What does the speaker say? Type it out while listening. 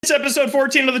It's episode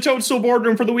 14 of the Toadstool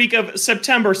Boardroom for the week of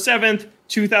September 7th,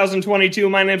 2022.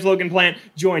 My name's Logan Plant,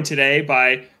 joined today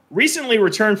by recently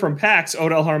returned from PAX,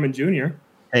 Odell Harmon Jr.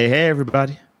 Hey,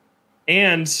 everybody.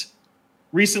 And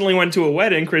recently went to a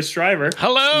wedding, Chris Shriver.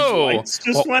 Hello. Lights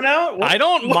just went out. I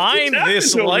don't mind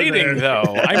this lighting,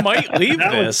 though. I might leave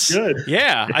this. Good.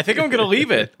 Yeah, I think I'm going to leave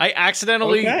it. I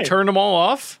accidentally turned them all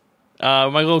off. My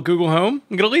little Google Home.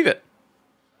 I'm going to leave it.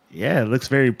 Yeah, it looks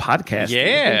very podcast.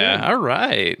 Yeah, all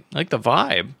right. I like the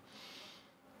vibe.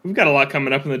 We've got a lot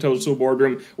coming up in the Toadstool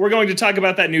Boardroom. We're going to talk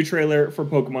about that new trailer for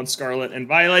Pokemon Scarlet and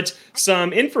Violet,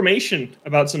 some information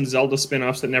about some Zelda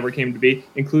spinoffs that never came to be,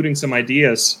 including some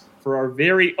ideas for our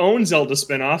very own Zelda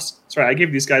spinoffs. That's right, I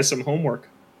gave these guys some homework.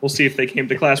 We'll see if they came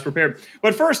to class prepared.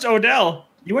 But first, Odell,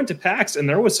 you went to PAX, and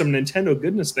there was some Nintendo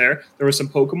goodness there. There was some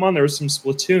Pokemon, there was some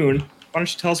Splatoon. Why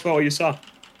don't you tell us about what you saw?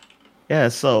 Yeah,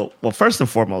 so, well, first and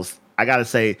foremost, I gotta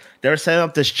say, they were setting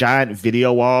up this giant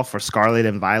video wall for Scarlet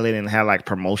and Violet and had like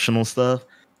promotional stuff.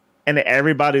 And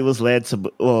everybody was led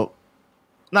to, well,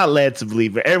 not led to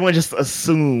believe, but everyone just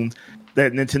assumed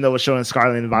that Nintendo was showing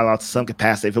Scarlet and Violet to some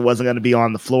capacity. If it wasn't going to be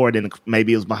on the floor, then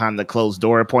maybe it was behind the closed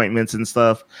door appointments and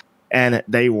stuff. And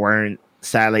they weren't,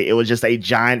 sadly. It was just a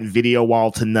giant video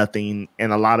wall to nothing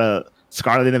and a lot of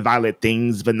Scarlet and Violet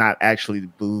things, but not actually the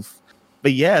booth.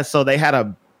 But yeah, so they had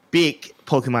a big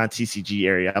Pokemon TCG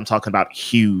area. I'm talking about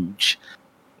huge.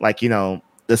 Like, you know,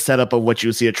 the setup of what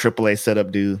you see a AAA setup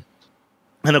do.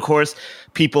 And of course,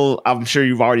 people, I'm sure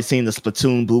you've already seen the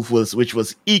Splatoon booth, which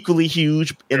was equally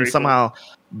huge and somehow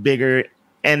bigger.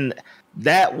 And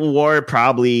that were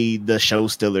probably the show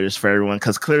stealers for everyone,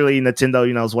 because clearly Nintendo,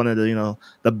 you know, is one of the, you know,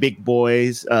 the big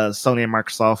boys. Sony and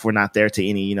Microsoft were not there to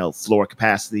any, you know, floor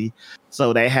capacity.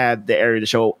 So they had the area to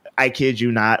show. I kid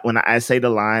you not, when I say the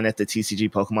line at the TCG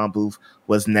Pokemon booth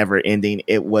was never ending,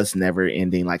 it was never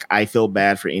ending. Like, I feel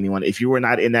bad for anyone. If you were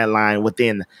not in that line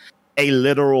within a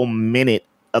literal minute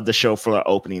of the show floor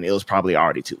opening, it was probably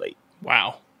already too late.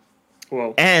 Wow.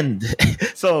 Whoa. And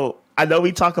so I know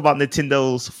we talk about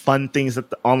Nintendo's fun things, that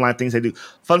the online things they do.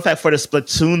 Fun fact, for the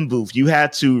Splatoon booth, you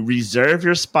had to reserve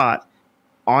your spot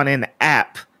on an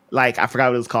app. Like, I forgot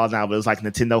what it was called now, but it was like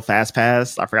Nintendo Fast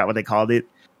Pass. I forgot what they called it.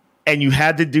 And you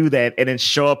had to do that and then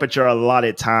show up at your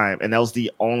allotted time. And that was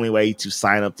the only way to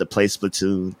sign up to play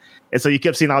Splatoon. And so you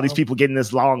kept seeing all these people getting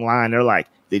this long line. They're like,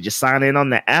 they just sign in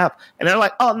on the app. And they're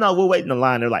like, oh, no, we'll wait in the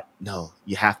line. They're like, no,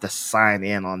 you have to sign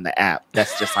in on the app.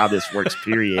 That's just how this works,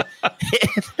 period.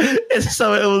 And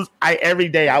so it was, every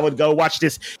day I would go watch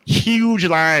this huge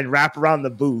line wrap around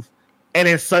the booth and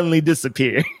then suddenly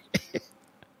disappear.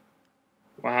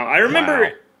 Wow. I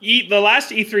remember the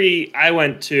last E3 I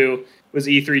went to was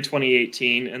E3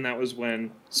 2018, and that was when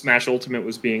Smash Ultimate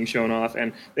was being shown off.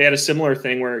 And they had a similar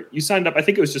thing where you signed up, I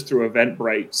think it was just through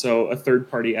Eventbrite, so a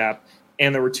third-party app.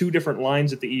 And there were two different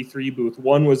lines at the E3 booth.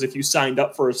 One was if you signed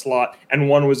up for a slot, and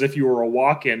one was if you were a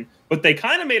walk-in. But they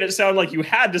kind of made it sound like you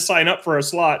had to sign up for a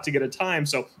slot to get a time.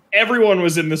 So everyone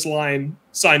was in this line,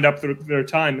 signed up through their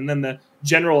time. And then the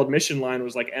general admission line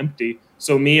was like empty.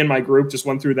 So me and my group just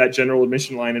went through that general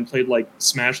admission line and played like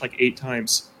Smash like 8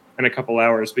 times in a couple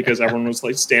hours because everyone was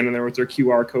like standing there with their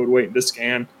QR code waiting to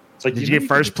scan. It's like, did you get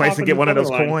first place to get one of those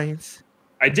coins?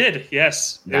 I did,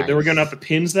 yes. Nice. They were going up the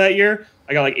pins that year.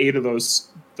 I got like 8 of those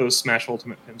Smash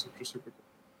Ultimate pins, which was super cool.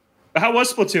 But how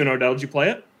was Splatoon, Odell? Did you play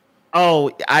it?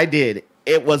 Oh, I did.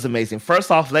 It was amazing.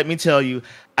 First off, let me tell you,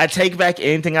 I take back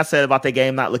anything I said about the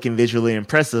game not looking visually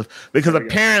impressive, because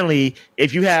apparently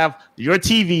if you have your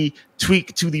TV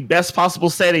tweaked to the best possible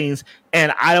settings,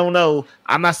 and I don't know,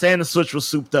 I'm not saying the Switch was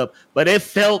souped up, but it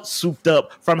felt souped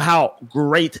up from how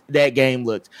great that game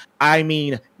looked. I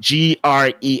mean,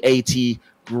 GREAT,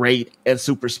 great and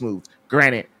super smooth.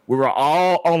 Granted, we were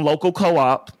all on local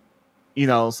co-op, you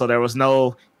know, so there was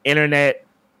no internet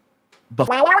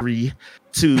buffering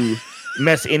to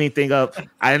mess anything up.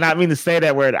 I did not mean to say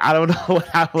that word. I don't know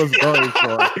what I was going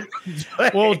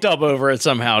for. We'll dub over it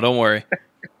somehow. Don't worry.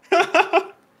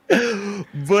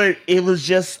 But it was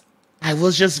just, I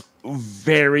was just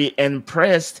very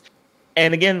impressed.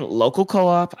 And again, local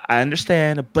co-op, I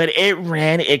understand, but it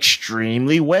ran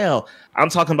extremely well. I'm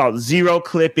talking about zero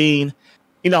clipping,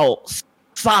 you know,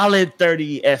 solid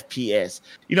 30 FPS.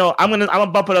 You know, I'm gonna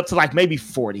bump it up to like maybe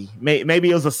 40. Maybe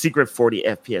it was a secret 40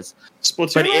 FPS.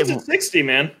 Splatoon runs at 60,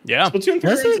 man. Yeah. Splatoon 3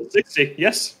 runs at 60.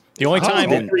 Yes. The only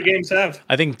time all 3 games have.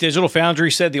 I think Digital Foundry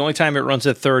said the only time it runs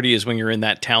at 30 is when you're in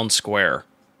that town square.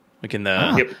 Like in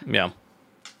the yeah.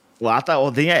 Well, I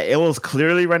thought, yeah, it was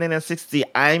clearly running at 60.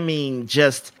 I mean,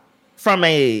 just from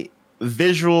a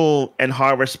visual and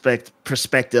hardware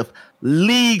perspective,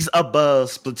 leagues above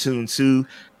Splatoon 2.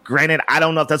 Granted, I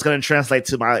don't know if that's going to translate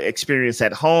to my experience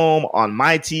at home on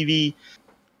my TV.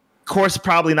 Of course,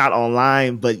 probably not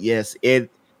online, but yes, it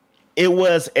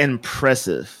was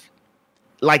impressive,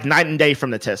 like night and day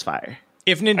from the test fire.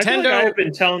 If Nintendo, I have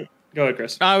been telling. Go ahead,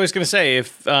 Chris. I was going to say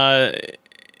if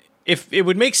it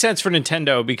would make sense for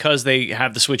Nintendo because they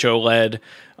have the Switch OLED,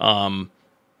 and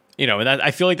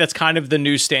I feel like that's kind of the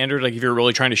new standard. Like if you're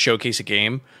really trying to showcase a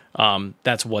game,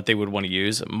 that's what they would want to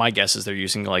use. My guess is they're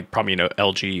using like probably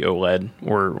LG OLED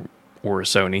or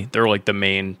Sony. They're like the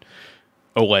main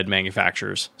OLED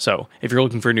manufacturers. So if you're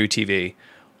looking for a new TV,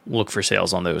 look for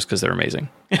sales on those because they're amazing.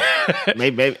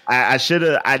 maybe I should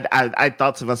have. I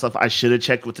thought to myself I should have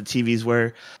checked what the TVs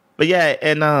were, but yeah,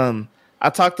 and I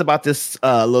talked about this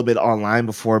a little bit online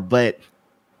before, but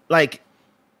like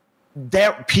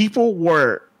there people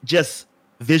were just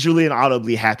visually and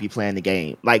audibly happy playing the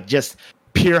game, like just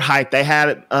pure hype. They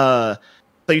had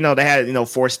they had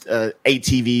forced 8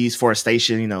 TVs for a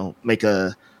station, make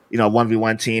a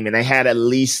 1v1 team, and they had at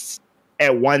least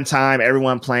at one time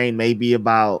everyone playing maybe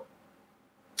about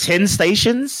 10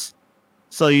 stations.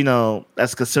 So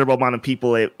that's a considerable amount of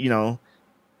people. In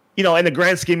the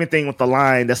grand scheme of thing with the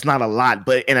line, that's not a lot,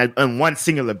 but in one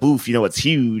singular booth, it's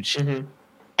huge. Mm-hmm.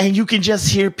 And you can just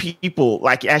hear people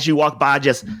like as you walk by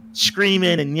just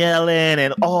screaming and yelling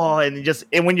and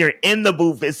when you're in the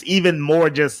booth, it's even more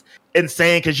just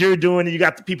insane because you're doing it. You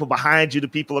got the people behind you, the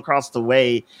people across the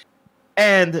way.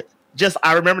 And just,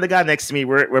 I remember the guy next to me,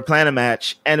 we're playing a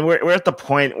match and we're at the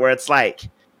point where it's like,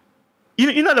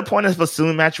 the point of a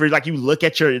Splatoon match where like you look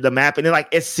at the map and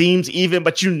it seems even,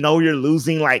 but you're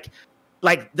losing. Like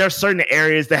there's certain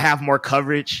areas that have more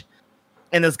coverage.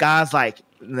 And this guy's like,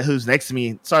 who's next to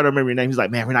me, sorry to remember your name. He's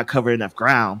like, man, we're not covering enough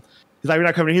ground. He's like, we're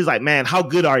not covering. He's like, man, how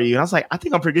good are you? And I was like, I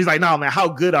think I'm pretty good. He's like, no, man, how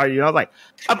good are you? And I was like,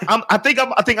 I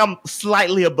think I'm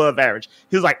slightly above average.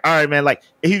 He was like, all right, man. Like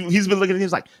he's been looking at. He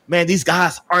was like, man, these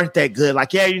guys aren't that good.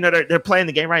 Like, yeah, they're playing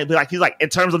the game right, but like he's like, in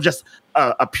terms of just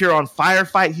a pure on fire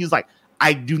fight, he's like,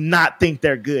 I do not think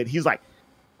they're good. He's like,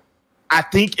 I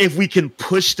think if we can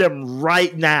push them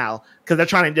right now, because they're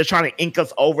trying to ink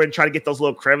us over and try to get those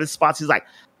little crevice spots. He's like,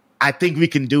 I think we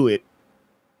can do it.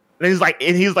 And he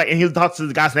talks to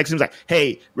the guys next to him. He's like,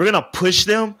 hey, we're gonna push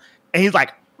them. And he's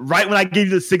like, right when I give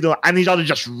you the signal, I need y'all to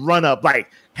just run up,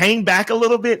 like hang back a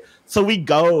little bit. So we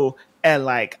go and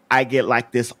like I get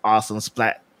like this awesome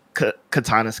splat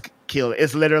katana kill.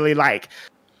 It's literally like,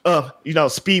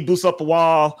 speed boosts up a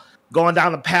wall, going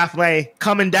down the pathway,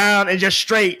 coming down, and just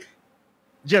straight,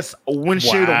 just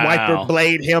windshield and wiper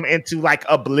blade him into like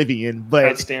oblivion. But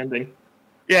outstanding.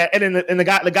 Yeah, and then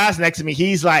the guys next to me,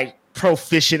 he's like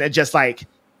proficient at just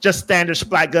standard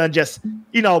splat gun, just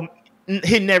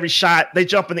hitting every shot. They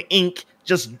jump in the ink,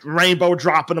 just rainbow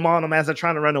dropping them on them as they're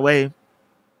trying to run away.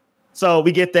 So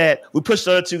we get that. We push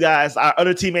the other two guys. Our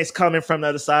other teammates coming from the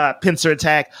other side, pincer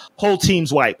attack, whole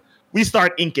team's wipe. We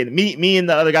start inking. Me and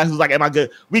the other guy who's like, am I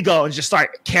good? We go and just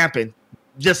start camping,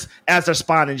 just as they're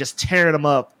spawning, just tearing them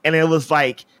up. And it was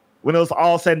like, when it was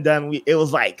all said and done, it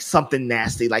was like something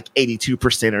nasty, like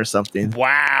 82% or something.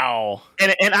 Wow.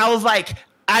 And I was like,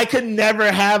 I could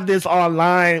never have this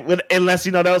online unless,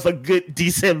 there was a good,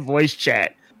 decent voice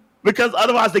chat. Because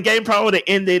otherwise the game probably would have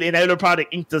ended and they would have probably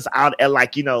inked us out at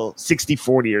like,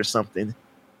 60-40 or something.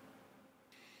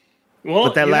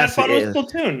 Well, you had fun with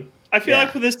Splatoon. I feel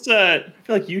like for this, I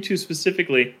feel like you two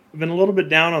specifically have been a little bit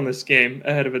down on this game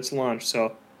ahead of its launch.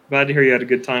 So glad to hear you had a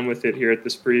good time with it here at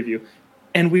this preview.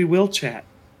 And we will chat.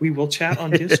 We will chat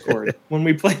on Discord when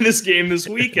we play this game this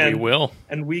weekend. We will.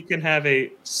 And we can have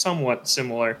a somewhat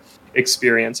similar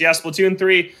experience. Yeah, Splatoon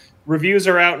 3 reviews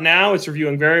are out now. It's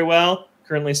reviewing very well.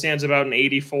 Currently stands about an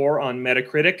 84 on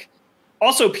Metacritic.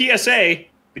 Also, PSA,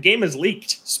 the game is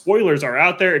leaked. Spoilers are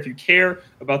out there. If you care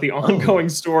about the ongoing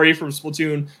story from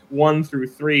Splatoon 1 through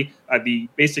 3,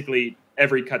 basically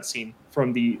every cutscene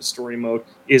from the story mode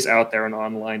is out there and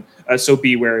online. So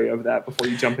be wary of that before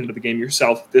you jump into the game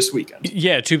yourself this weekend.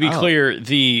 Yeah, to be clear,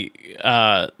 the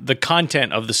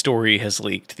content of the story has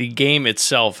leaked. The game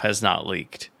itself has not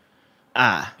leaked.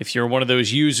 If you're one of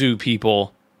those Yuzu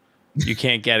people, you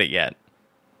can't get it yet.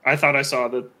 I thought I saw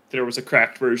that there was a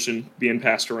cracked version being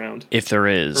passed around. If there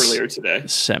is, earlier today,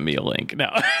 send me a link. No,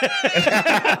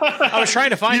 I was trying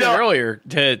to find it earlier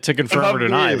to confirm or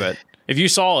deny, but if you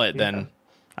saw it, then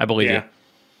I believe you.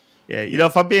 Yeah,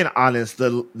 if I'm being honest,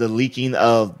 the leaking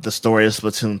of the story of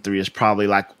Splatoon 3 is probably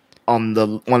like on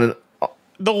the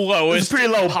lowest, pretty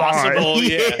low possible. Bar.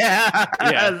 Yeah.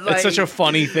 It's such a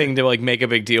funny thing to like make a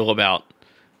big deal about.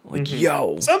 Like,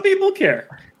 some people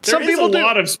care. Some people do. A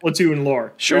lot of Splatoon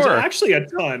lore. Sure, there's actually a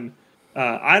ton.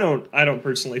 I don't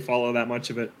personally follow that much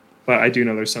of it, but I do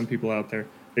know there's some people out there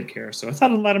that care. So I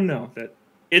thought I'd let them know that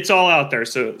it's all out there.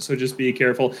 So just be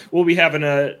careful. We'll be having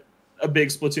a big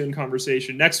Splatoon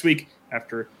conversation next week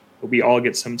after we all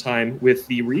get some time with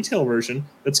the retail version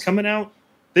that's coming out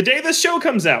the day this show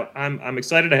comes out. I'm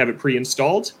excited. I have it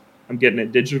pre-installed. I'm getting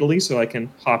it digitally so I can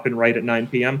hop in right at 9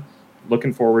 p.m.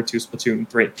 Looking forward to Splatoon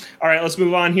 3. All right, let's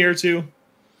move on here to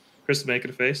Chris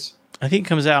making a face. I think it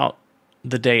comes out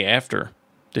the day after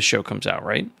the show comes out,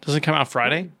 right? Doesn't it come out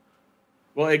Friday?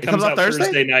 Well, it comes out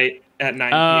Thursday night at 9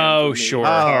 p.m. Oh, sure.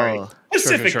 Oh,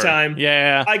 Pacific time.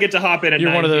 Yeah. I get to hop in at 9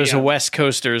 You're one of those p.m. West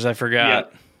Coasters, I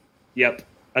forgot. Yep.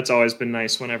 That's always been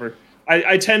nice whenever.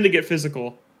 I tend to get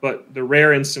physical, but the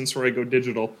rare instance where I go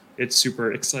digital, it's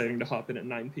super exciting to hop in at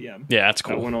 9 p.m. Yeah, that's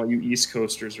cool. When all you East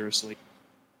Coasters are asleep.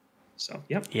 So,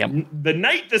 yep. The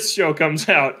night this show comes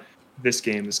out, this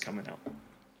game is coming out.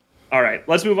 All right,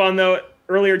 let's move on, though.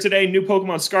 Earlier today, new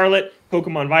Pokemon Scarlet,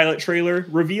 Pokemon Violet trailer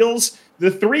reveals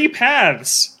the 3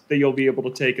 paths that you'll be able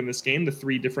to take in this game, the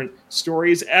 3 different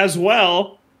stories as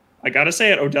well. I gotta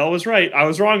say it, Odell was right. I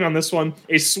was wrong on this one.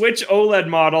 A Switch OLED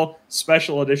model,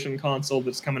 special edition console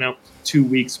that's coming out 2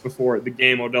 weeks before the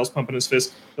game. Odell's pumping his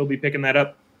fist. He'll be picking that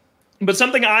up. But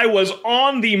something I was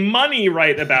on the money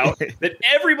right about, that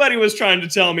everybody was trying to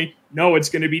tell me, no, it's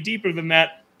going to be deeper than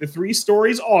that. The 3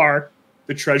 stories are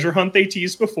the treasure hunt they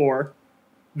teased before,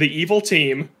 the evil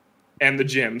team, and the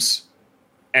gyms.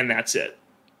 And that's it.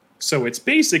 So it's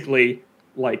basically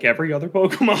like every other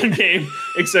Pokemon game,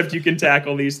 except you can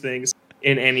tackle these things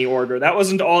in any order. That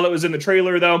wasn't all that was in the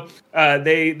trailer, though.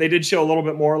 They did show a little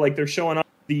bit more. Like, they're showing off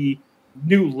the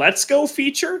new Let's Go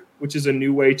feature, which is a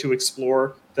new way to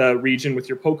explore the region with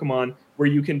your Pokemon, where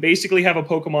you can basically have a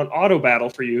Pokemon auto battle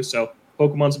for you. So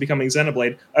Pokemon's becoming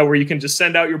Xenoblade, where you can just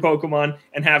send out your Pokemon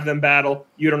and have them battle.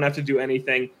 You don't have to do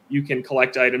anything. You can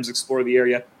collect items, explore the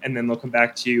area, and then they'll come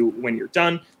back to you when you're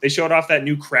done. They showed off that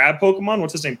new crab Pokemon.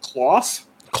 What's his name? Cloth?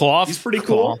 Cloth? He's pretty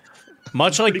cool.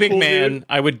 Much like Big cool, Man, dude.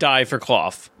 I would die for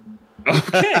Cloth.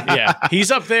 Okay. Yeah,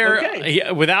 he's up there.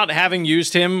 Okay. Without having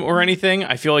used him or anything,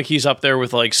 I feel like he's up there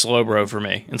with like Slowbro for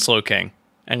me and Slow King.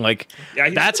 And like,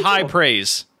 that's high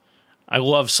praise. I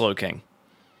love Slow King.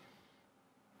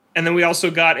 And then we also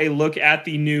got a look at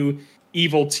the new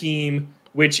evil team,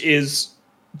 which is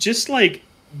just like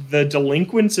the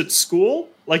delinquents at school.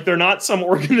 Like, they're not some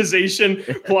organization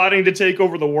plotting to take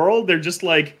over the world. They're just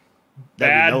like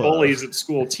bad bullies at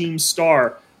school. Team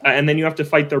Star. And then you have to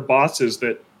fight their bosses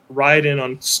that ride in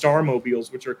on Star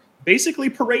Mobiles, which are basically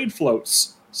parade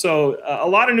floats. So a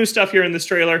lot of new stuff here in this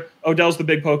trailer. Odell's the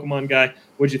big Pokemon guy.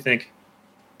 What'd you think?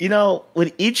 You know,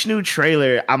 with each new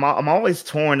trailer, I'm always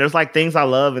torn. There's like things I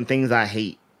love and things I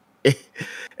hate.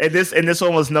 and this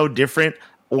one was no different.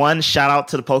 One, shout out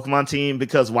to the Pokemon team,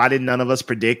 because why did none of us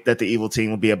predict that the evil team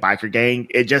would be a biker gang?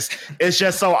 It's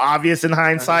just so obvious in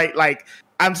hindsight. Like,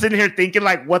 I'm sitting here thinking,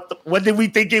 like, what did we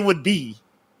think it would be?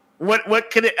 What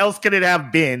else could it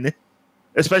have been?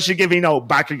 Especially given,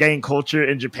 biker gang culture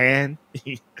in Japan.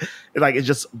 Like, it's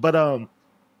just, but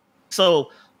so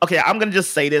okay, I'm gonna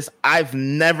just say this. I've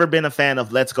never been a fan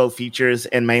of Let's Go features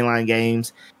in mainline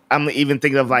games. I'm even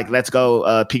thinking of like Let's Go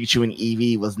Pikachu and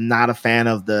Eevee. Was not a fan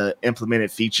of the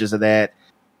implemented features of that.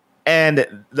 And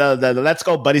the Let's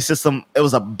Go buddy system, it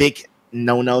was a big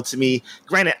no to me.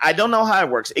 Granted, I don't know how it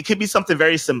works. It could be something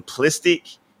very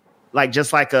simplistic, like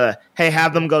just like hey,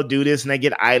 have them go do this and they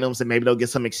get items and maybe they'll get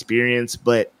some experience.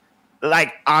 But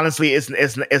like, honestly,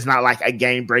 it's not like a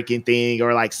game breaking thing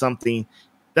or like something.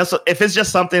 If it's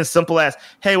just something simple as,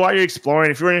 hey, while you're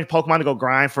exploring, if you're in Pokemon to go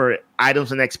grind for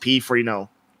items and XP for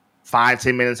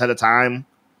 5-10 minutes at a time,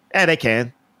 they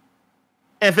can.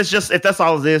 And if that's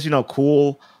all it is,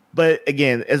 cool. But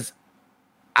again,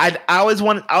 I always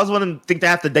want to think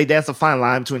that they dance a fine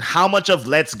line between how much of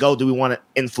Let's Go do we want to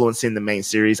influence in the main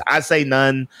series. I say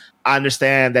none. I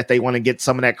understand that they want to get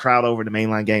some of that crowd over to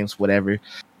mainline games, whatever.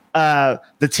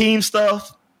 The team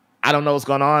stuff, I don't know what's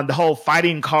going on. The whole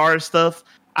fighting car stuff,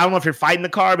 I don't know if you're fighting the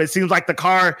car, but it seems like the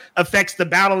car affects the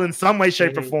battle in some way,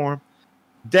 shape, or form.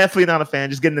 Definitely not a fan.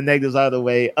 Just getting the negatives out of the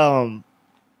way.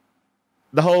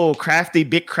 The whole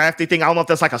big crafty thing, I don't know if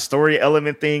that's like a story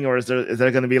element thing, or is there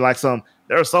going to be like there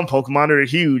are some Pokemon that are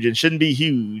huge and shouldn't be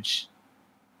huge.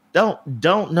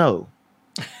 Don't know.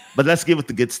 But let's get with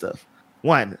the good stuff.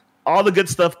 One, all the good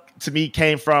stuff to me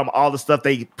came from all the stuff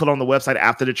they put on the website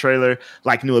after the trailer,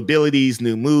 like new abilities,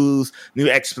 new moves, new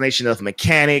explanation of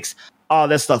mechanics. All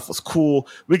that stuff was cool.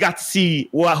 We got to see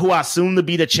who I assume to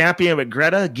be the champion with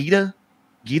Greta.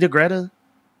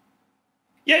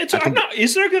 Yeah,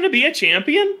 is there going to be a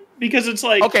champion? Because it's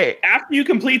like, okay, after you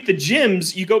complete the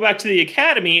gyms, you go back to the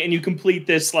academy and you complete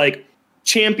this like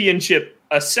championship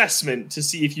assessment to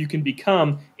see if you can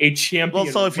become a champion.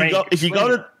 Well, so if you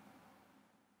go to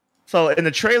so in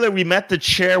the trailer we met the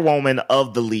chairwoman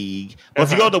of the league. But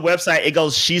if you go to the website, it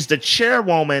goes she's the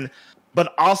chairwoman,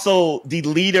 but also the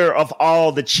leader of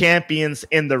all the champions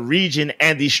in the region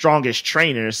and the strongest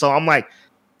trainers. So I'm like,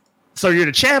 so you're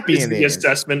the champion. Is the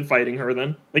assessment fighting her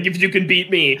then? Like if you can beat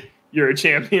me, you're a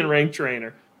champion ranked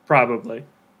trainer, probably.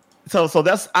 So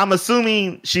that's I'm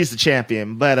assuming she's the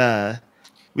champion, but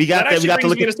we got that. We got to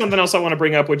look at something else I want to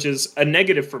bring up, which is a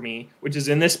negative for me, which is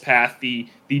in this path, the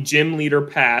gym leader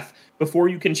path. Before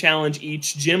you can challenge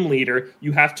each gym leader,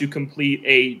 you have to complete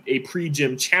a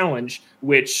pre-gym challenge,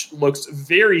 which looks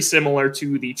very similar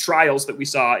to the trials that we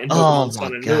saw in Pokemon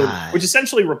Sun and Moon, which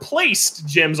essentially replaced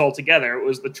gyms altogether. It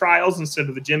was the trials instead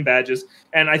of the gym badges.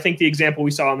 And I think the example we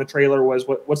saw in the trailer was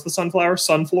what's the sunflower?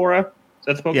 Sunflora? Is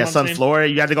that the Pokemon name?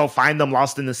 Sunflora. You had to go find them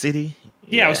lost in the city.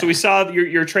 Yeah, so we saw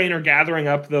your trainer gathering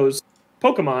up those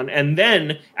Pokemon, and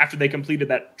then after they completed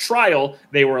that trial,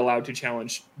 they were allowed to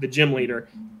challenge the gym leader.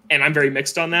 And I'm very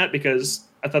mixed on that because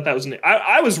I thought that was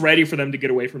I was ready for them to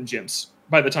get away from gyms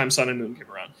by the time Sun and Moon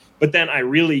came around. But then I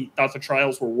really thought the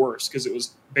trials were worse because it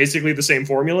was basically the same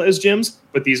formula as gyms,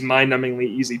 but these mind-numbingly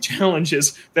easy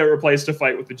challenges that replaced a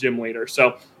fight with the gym leader.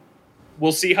 So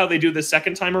we'll see how they do the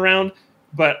second time around,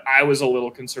 but I was a little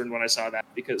concerned when I saw that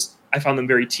because I found them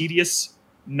very tedious,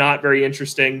 not very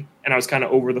interesting, and I was kind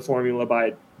of over the formula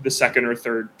by the second or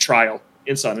third trial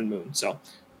in Sun and Moon. So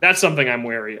that's something I'm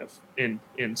wary of in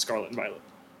Scarlet and Violet.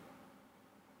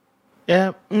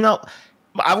 Yeah, no,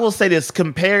 I will say this: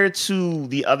 compared to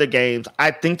the other games, I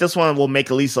think this one will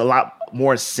make at least a lot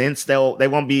more sense. They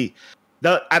won't be.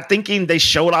 I'm thinking they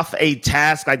showed off a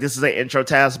task like this is an intro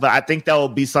task, but I think that will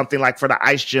be something like for the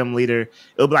ice gym leader.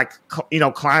 It'll be like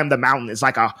climb the mountain. It's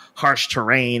like a harsh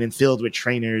terrain and filled with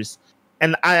trainers.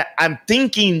 And I'm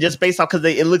thinking just based off because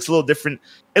it looks a little different.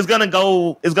 It's gonna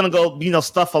go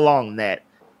stuff along that.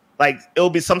 Like it'll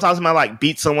be sometimes it might like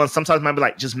beat someone, sometimes it might be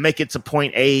like just make it to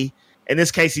point A. In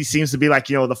this case, he seems to be like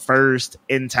the first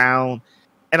in town.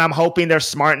 And I'm hoping they're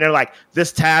smart and they're like,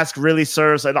 this task really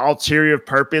serves an ulterior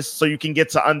purpose so you can get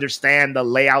to understand the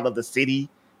layout of the city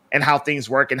and how things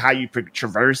work and how you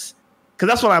traverse. Because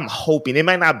that's what I'm hoping. It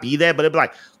might not be that, but it'll be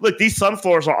like, look, these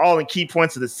sunflowers are all in key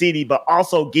points of the city, but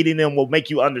also getting them will make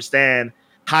you understand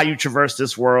how you traverse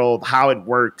this world, how it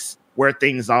works, where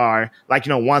things are. Like,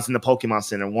 one's in the Pokemon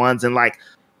Center, one's in like,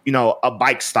 a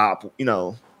bike stop,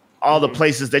 all the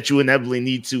places that you inevitably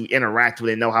need to interact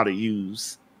with and know how to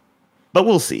use. But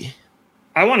we'll see.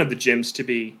 I wanted the gyms to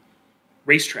be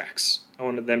racetracks. I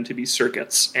wanted them to be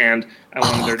circuits, and I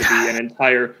wanted there to be an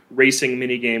entire racing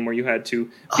minigame where you had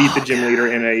to beat the gym leader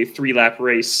in a 3-lap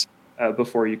race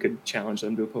before you could challenge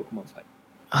them to a Pokemon fight.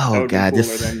 Oh, that would God. be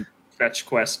cooler than Fetch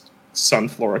Quest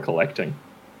Sunflora collecting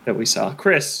that we saw.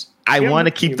 Chris? I want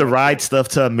to keep the ride stuff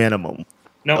to a minimum.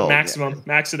 No, maximum. God.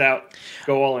 Max it out.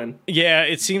 Go all in. Yeah,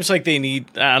 it seems like they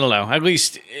need, I don't know, at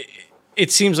least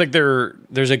it seems like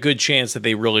there's a good chance that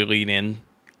they really lean in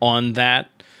on that.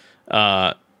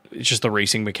 It's just the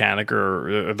racing mechanic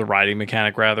or the riding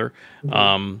mechanic, rather.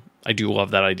 Mm-hmm. I do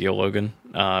love that idea, Logan.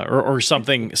 Or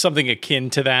something akin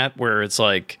to that, where it's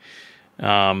like,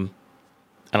 I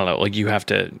don't know, like you have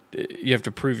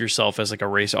to prove yourself as like a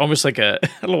race, almost like I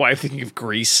don't know why I'm thinking of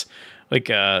Grease, like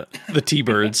the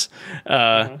T-Birds.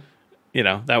 That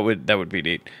would be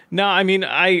neat. No, I mean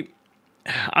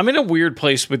I'm in a weird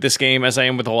place with this game, as I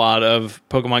am with a lot of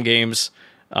Pokemon games,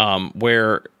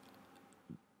 where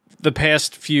the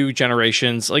past few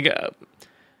generations, like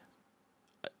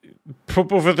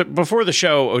before the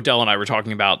show, Odell and I were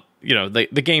talking about,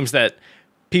 the games that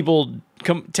people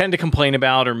tend to complain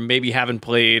about or maybe haven't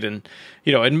played, and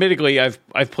admittedly,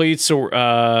 I've played Sword.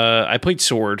 I played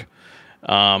Sword.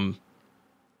 I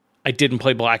didn't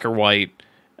play Black or White.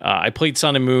 I played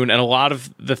Sun and Moon, and a lot of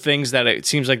the things that it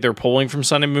seems like they're pulling from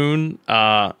Sun and Moon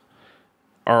are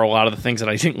a lot of the things that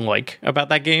I didn't like about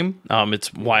that game.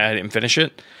 It's why I didn't finish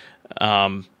it,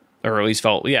 or at least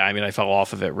I fell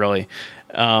off of it, really.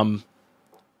 I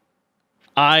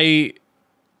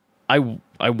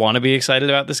want to be excited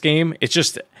about this game. It's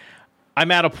just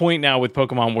I'm at a point now with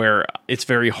Pokemon where it's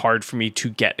very hard for me to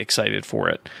get excited for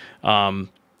it.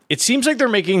 It seems like they're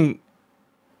making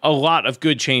a lot of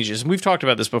good changes, and we've talked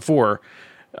about this before,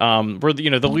 where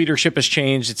the leadership has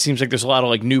changed. It seems like there's a lot of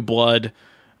like new blood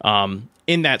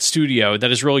in that studio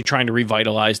that is really trying to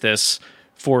revitalize this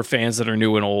for fans that are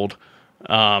new and old,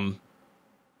 and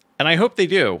I hope they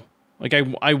do. Like I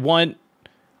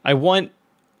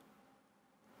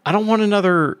don't want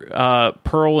another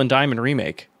Pearl and Diamond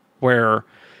remake where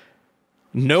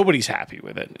nobody's happy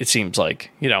with it. It seems like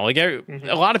a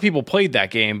lot of people played that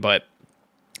game, but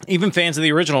even fans of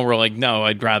the original were like, no,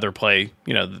 I'd rather play,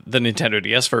 the Nintendo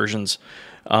DS versions.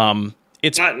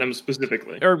 It's Platinum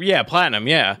specifically. Or yeah, Platinum,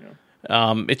 yeah.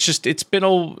 It's been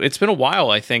a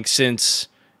while, I think, since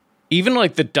even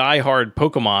like the diehard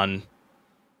Pokemon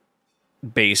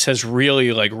base has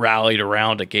really like rallied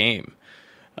around a game.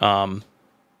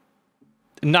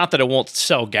 Not that it won't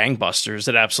sell gangbusters,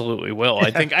 it absolutely will. I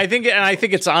think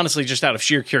it's honestly just out of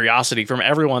sheer curiosity from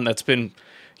everyone that's been,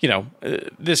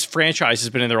 this franchise has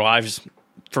been in their lives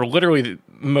for literally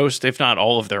most, if not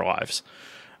all of their lives.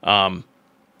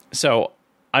 So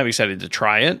I'm excited to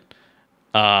try it.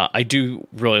 I do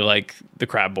really like the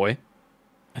Crab Boy.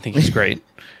 I think he's great.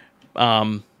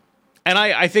 And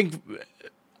I think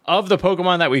of the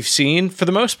Pokemon that we've seen, for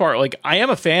the most part, like I am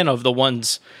a fan of the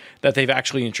ones that they've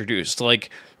actually introduced.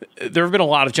 Like there have been a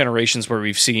lot of generations where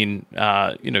we've seen,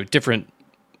 different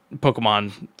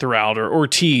Pokemon throughout or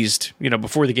teased,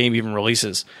 before the game even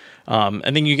releases.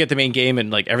 And then you get the main game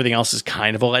and like everything else is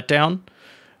kind of a letdown.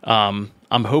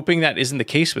 I'm hoping that isn't the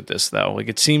case with this though. Like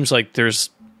it seems like there's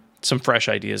some fresh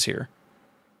ideas here.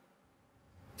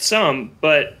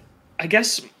 But I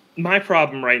guess my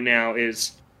problem right now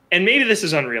is, and maybe this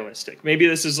is unrealistic. Maybe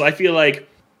this is, I feel like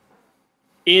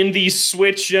in the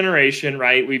Switch generation,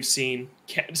 right, we've seen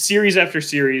series after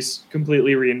series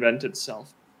completely reinvent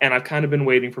itself. And I've kind of been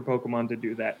waiting for Pokemon to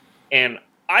do that. And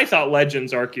I thought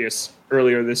Legends Arceus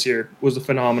earlier this year was a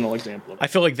phenomenal example of it. I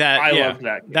feel like that. I loved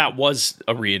that game. That was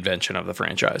a reinvention of the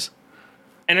franchise.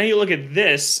 And now you look at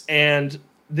this, and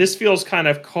this feels kind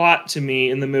of caught to me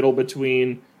in the middle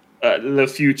between the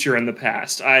future and the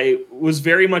past. I was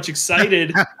very much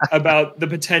excited about the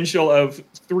potential of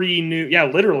 3 new... Yeah,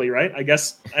 literally, right? I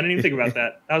guess I didn't even think about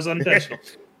that. That was unintentional.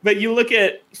 But you look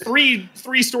at three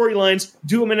storylines,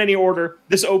 do them in any order,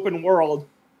 this open world,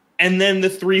 and then the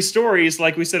 3 stories,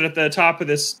 like we said at the top of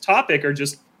this topic, are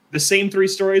just the same 3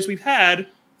 stories we've had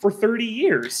for 30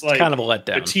 years. Like it's kind of a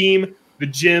letdown. The team, the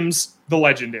gyms, the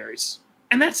legendaries.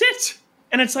 And that's it.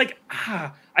 And it's like,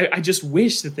 I just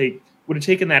wish that they would have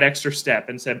taken that extra step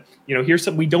and said, here's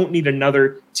we don't need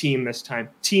another team this time.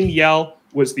 Team Yell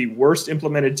was the worst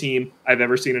implemented team I've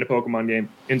ever seen in a Pokemon game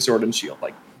in Sword and Shield.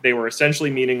 Like, they were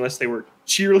essentially meaningless. They were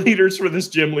cheerleaders for this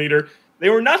gym leader. They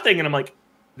were nothing. And I'm like,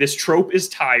 this trope is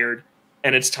tired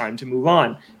and it's time to move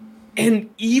on. And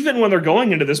even when they're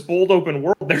going into this bold open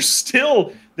world, they're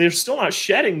still not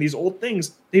shedding these old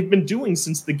things they've been doing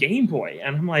since the Game Boy.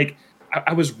 And I'm like,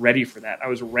 I was ready for that. I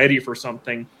was ready for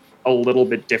something a little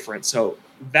bit different. So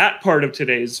that part of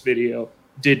today's video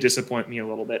did disappoint me a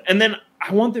little bit. And then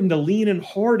I want them to lean in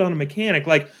hard on a mechanic.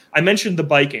 Like I mentioned the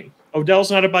biking.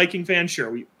 Odell's not a biking fan.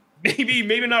 Sure,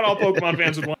 maybe not all Pokemon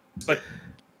fans would want this, but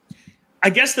I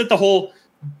guess that the whole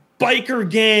biker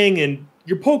gang and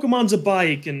your Pokemon's a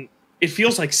bike, and it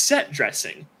feels like set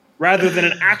dressing rather than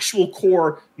an actual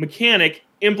core mechanic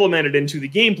implemented into the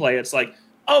gameplay. It's like,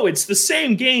 oh, it's the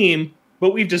same game,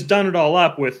 but we've just done it all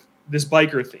up with this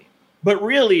biker theme. But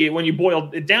really, when you boil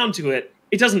it down to it,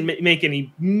 it doesn't make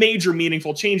any major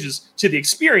meaningful changes to the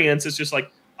experience. It's just like,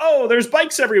 oh, there's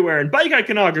bikes everywhere and bike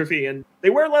iconography and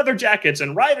they wear leather jackets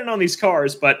and riding on these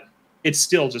cars, but it's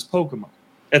still just Pokemon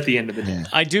at the end of the day.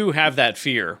 I do have that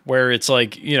fear where it's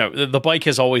like, the bike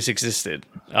has always existed.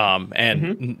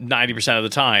 And 90% of the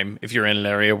time, if you're in an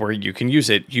area where you can use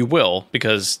it, you will,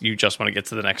 because you just want to get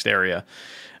to the next area.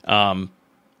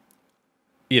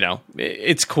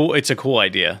 It's cool. It's a cool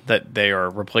idea that they are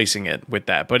replacing it with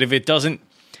that. But if it doesn't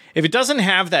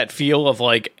have that feel of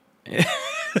like,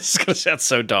 this is going to sound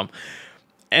so dumb,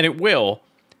 and it will,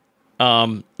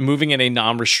 moving in a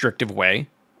non-restrictive way,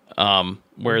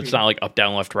 where it's not like up,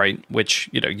 down, left, right, which,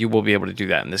 you will be able to do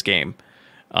that in this game.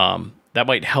 That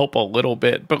might help a little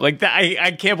bit, but like that,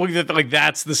 I can't believe that like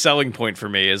that's the selling point for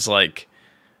me is like,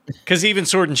 because even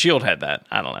Sword and Shield had that.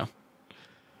 I don't know.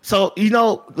 So,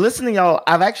 listening to y'all,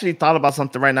 I've actually thought about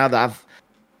something right now that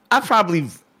I've probably,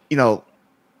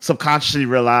 subconsciously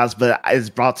realized, but it's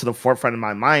brought to the forefront of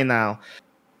my mind now.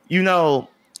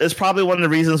 It's probably one of the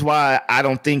reasons why I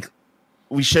don't think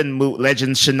we shouldn't move.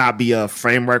 Legends should not be a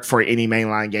framework for any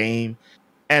mainline game.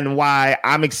 And why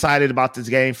I'm excited about this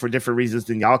game for different reasons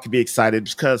than y'all could be excited,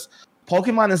 because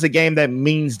Pokemon is a game that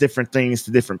means different things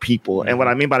to different people. And what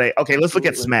I mean by that, okay, let's look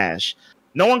at Smash.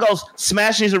 No one goes,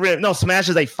 Smash needs Smash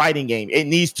is a fighting game. It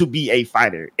needs to be a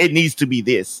fighter. It needs to be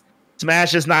this.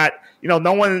 Smash is not,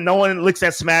 no one looks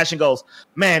at Smash and goes,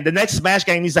 man, the next Smash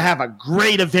game needs to have a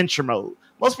great adventure mode.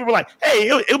 Most people are like, hey,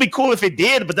 it would be cool if it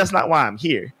did, but that's not why I'm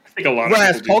here. I think a lot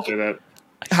of people do say that.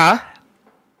 Huh?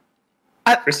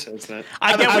 Chris says that.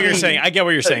 I get what you're saying. I get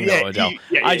what you're saying, though, Adele.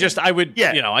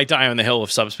 I die on the hill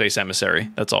of Subspace Emissary.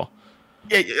 That's all.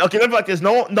 Yeah, okay, let me like this.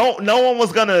 No one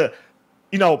was gonna,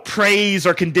 praise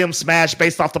or condemn Smash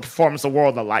based off the performance of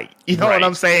World of Light. You know what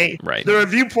I'm saying? Right. The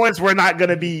review points were not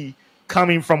gonna be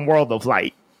coming from World of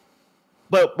Light.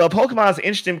 But Pokemon is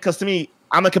interesting because to me,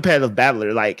 I'm a competitive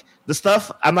battler. Like the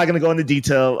stuff, I'm not gonna go into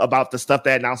detail about the stuff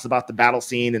they announced about the battle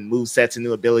scene and movesets and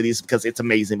new abilities because it's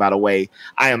amazing. By the way,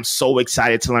 I am so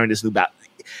excited to learn this new battle.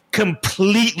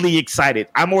 Completely excited.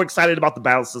 I'm more excited about the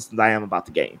battle system than I am about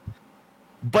the game.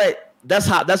 But that's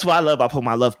what I love about Pokemon.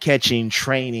 I love catching,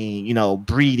 training,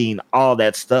 breeding, all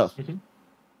that stuff. Mm-hmm.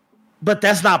 But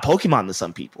that's not Pokemon to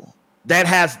some people. That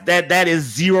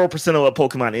is 0% of what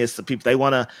Pokemon is to people. They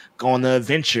want to go on the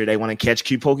adventure. They want to catch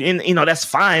cute Pokemon. And, that's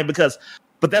fine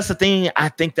but that's the thing. I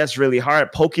think that's really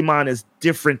hard. Pokemon is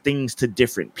different things to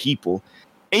different people.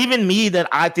 Even me, that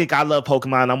I think I love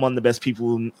Pokemon. I'm one of the best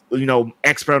people,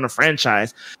 expert on the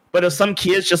franchise. But if some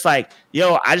kids just like,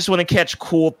 I just want to catch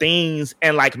cool things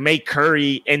and like make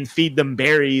curry and feed them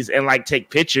berries and like take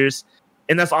pictures,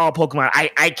 and that's all Pokemon.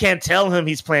 I can't tell him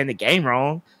he's playing the game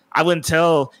wrong. I wouldn't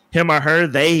tell him or her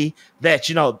that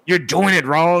you're doing it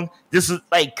wrong. This is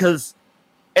like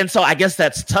and so I guess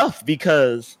that's tough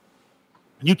because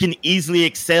you can easily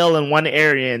excel in one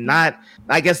area and not.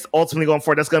 I guess ultimately going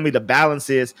forward, that's going to be the balance.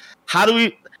 Is how do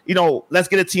we? Let's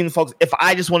get a team focused. If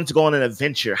I just wanted to go on an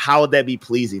adventure, how would that be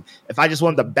pleasing? If I just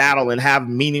wanted to battle and have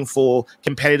meaningful,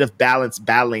 competitive balance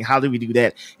battling, how do we do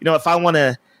that? If I want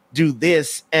to do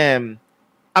this, I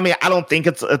don't think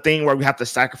it's a thing where we have to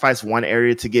sacrifice one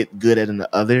area to get good at the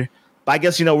other. But I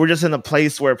guess, we're just in a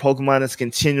place where Pokemon is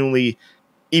continually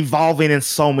evolving in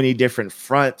so many different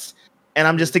fronts. And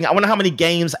I'm just thinking, I wonder how many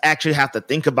games actually have to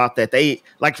think about that. They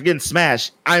like forgetting Smash.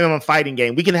 I am a fighting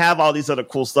game. We can have all these other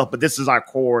cool stuff, but this is our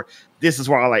core. This is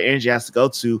where all our energy has to go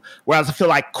to. Whereas I feel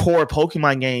like core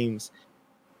Pokemon games,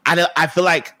 I feel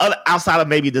like outside of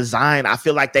maybe design, I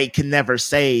feel like they can never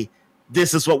say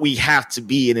this is what we have to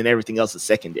be, and then everything else is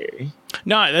secondary.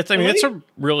 No, that's a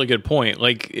really good point.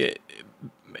 Like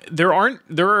there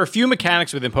are a few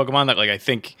mechanics within Pokemon that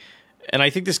I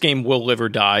think this game will live or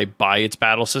die by its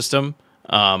battle system,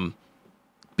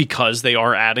 because they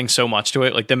are adding so much to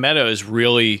it. Like the meta is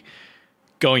really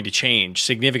going to change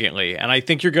significantly. And I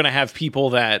think you're going to have people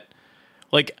that,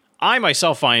 like, I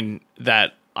myself find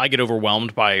that I get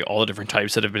overwhelmed by all the different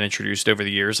types that have been introduced over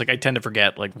the years. Like I tend to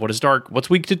forget like what is dark, what's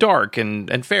weak to dark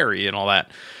and fairy and all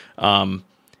that.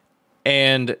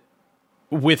 And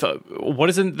with what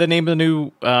is the name of the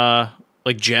new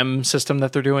gem system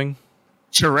that they're doing?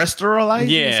 Terrestrializing?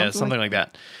 Yeah, something like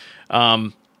that.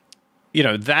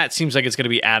 That seems like it's going to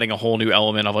be adding a whole new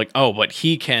element of like, oh, but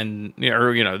he can,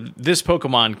 this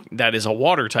Pokemon that is a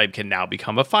water type can now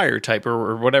become a fire type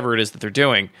or whatever it is that they're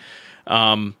doing.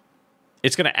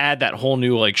 It's going to add that whole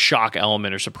new like shock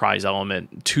element or surprise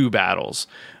element to battles.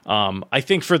 I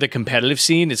think for the competitive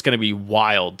scene, it's going to be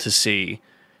wild to see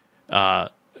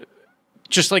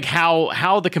just like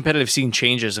how the competitive scene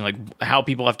changes and like how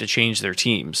people have to change their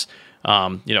teams.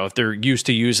 If they're used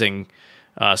to using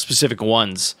specific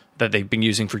ones that they've been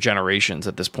using for generations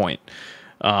at this point.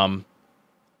 But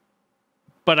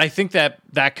I think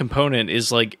that component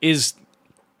is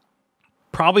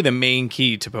probably the main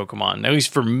key to Pokemon, at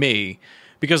least for me,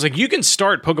 because like you can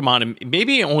start Pokemon and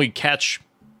maybe only catch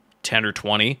 10 or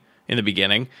 20 in the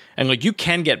beginning. And like you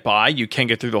can get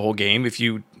through the whole game if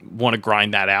you want to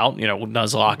grind that out.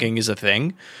 Nuzlocking is a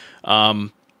thing.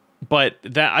 But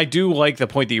that I do like the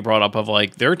point that you brought up of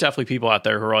like, there are definitely people out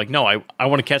there who are like, no, I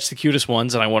want to catch the cutest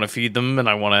ones and I want to feed them and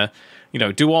I want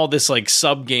to, do all this like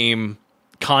sub game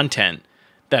content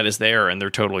that is there. And they're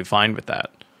totally fine with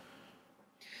that.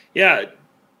 Yeah.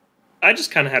 I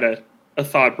just kind of had a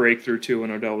thought breakthrough too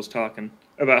when Odell was talking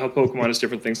about how Pokemon is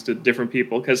different things to different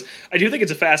people. Because I do think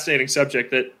it's a fascinating subject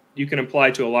that you can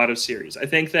apply to a lot of series. I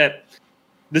think that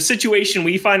the situation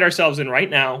we find ourselves in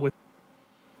right now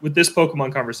with this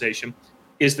Pokemon conversation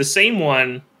is the same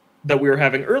one that we were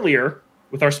having earlier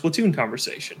with our Splatoon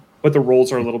conversation, but the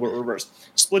roles are a little bit reversed.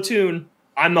 Splatoon,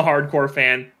 I'm the hardcore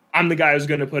fan. I'm the guy who's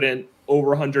going to put in over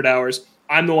 100 hours.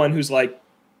 I'm the one who's like,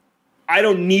 I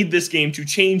don't need this game to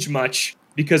change much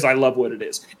because I love what it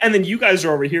is. And then you guys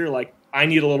are over here like, I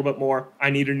need a little bit more.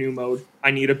 I need a new mode.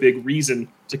 I need a big reason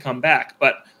to come back.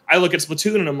 But I look at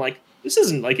Splatoon and I'm like, this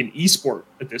isn't like an esport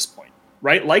at this point,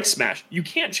 right? Like Smash, you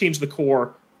can't change the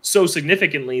core so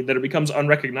significantly that it becomes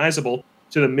unrecognizable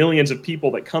to the millions of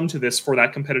people that come to this for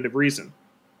that competitive reason.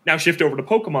 Now shift over to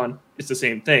Pokemon, it's the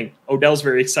same thing. Odell's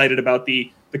very excited about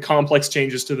the complex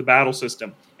changes to the battle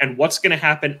system and what's going to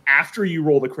happen after you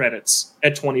roll the credits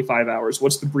at 25 hours.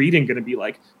 What's the breeding going to be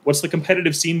like? What's the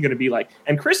competitive scene going to be like?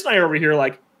 And Chris and I are over here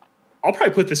like, I'll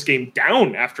probably put this game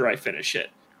down after I finish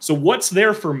it. So what's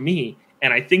there for me?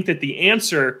 And I think that the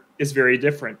answer is very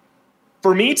different.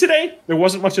 For me today, there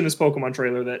wasn't much in this Pokemon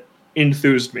trailer that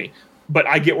enthused me. But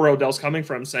I get where Odell's coming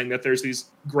from, saying that there's these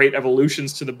great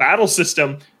evolutions to the battle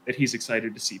system that he's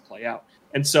excited to see play out.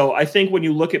 And so I think when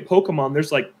you look at Pokemon,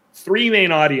 there's like 3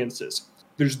 main audiences.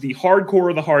 There's the hardcore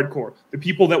of the hardcore, the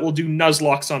people that will do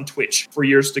Nuzlocks on Twitch for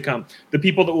years to come, the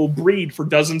people that will breed for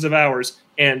dozens of hours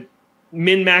and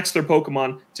min-max their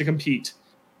Pokemon to compete.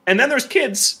 And then there's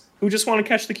kids who just want to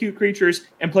catch the cute creatures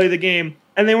and play the game,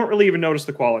 and they won't really even notice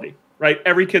the quality, right?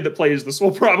 Every kid that plays this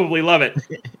will probably love it.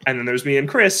 And then there's me and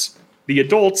Chris, the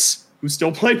adults who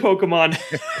still play Pokemon,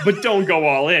 but don't go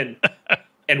all in.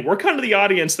 And we're kind of the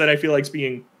audience that I feel like is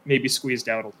being maybe squeezed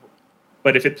out a little.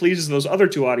 But if it pleases those other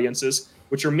 2 audiences,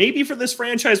 which are maybe for this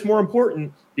franchise more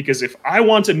important, because if I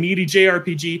want a meaty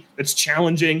JRPG that's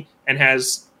challenging and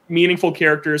has meaningful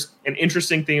characters and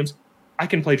interesting themes, I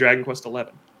can play Dragon Quest XI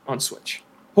on Switch.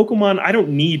 Pokemon, I don't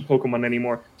need Pokemon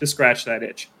anymore to scratch that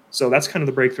itch. So that's kind of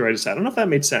the breakthrough I just had. I don't know if that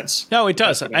made sense. No, it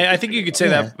does. I think you could say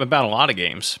that about a lot of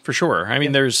games, for sure. I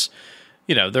mean, there's,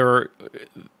 there are...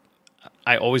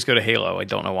 I always go to Halo. I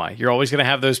don't know why. You're always going to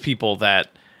have those people that...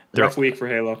 Rough week for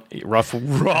Halo. Rough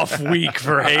week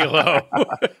for Halo.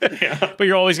 Yeah. But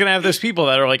you're always going to have those people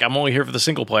that are like, I'm only here for the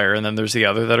single player, and then there's the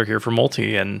other that are here for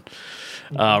multi, and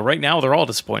right now they're all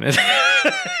disappointed.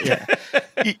 Yeah.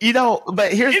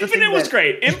 But here's the thing. Infinite was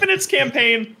great. Infinite's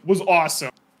campaign was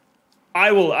awesome.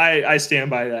 I stand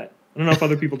by that. I don't know if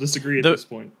other people disagree at this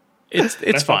point. It's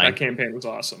fine. That campaign was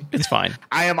awesome. It's fine.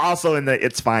 I am also in the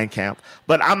it's fine camp,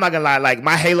 but I'm not gonna lie. Like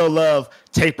my Halo love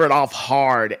tapered off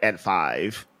hard at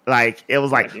 5. Like it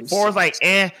was like 4 was like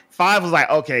 5 was like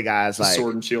okay guys, like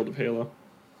Sword and Shield of Halo.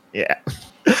 Yeah.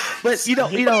 But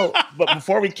but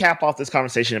before we cap off this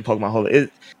conversation in Pokemon Holo,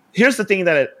 here's the thing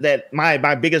that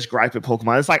my biggest gripe with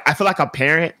Pokemon is like I feel like a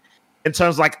parent in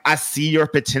terms of like I see your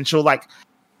potential. Like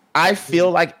I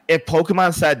feel like if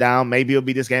Pokemon sat down, maybe it'll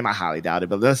be this game. I highly doubt it,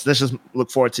 but let's just look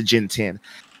forward to Gen 10.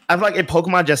 I feel like if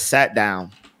Pokemon just sat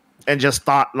down and just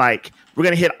thought like we're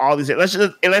gonna hit all these,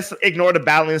 let's ignore the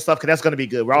battling and stuff because that's gonna be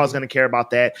good. We're always gonna care about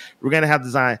that. We're gonna have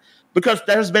design because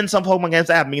there's been some Pokemon games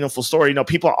that have meaningful story.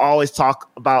 People always talk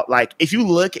about like if you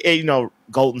look at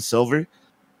Gold and Silver,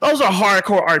 those are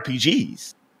hardcore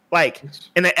RPGs. Like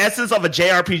in the essence of a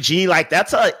JRPG, like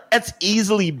that's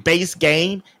easily base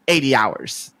game 80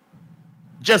 hours,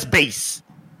 just base,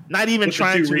 not even with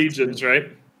trying the 2 regions, right?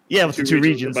 Yeah, with the 2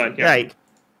 regions, right?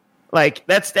 Like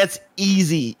that's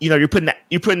easy. You're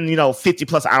putting 50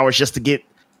 plus hours just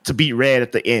to beat Red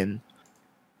at the end,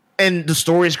 and the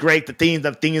story is great. The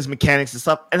thing is mechanics and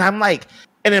stuff. And I'm like,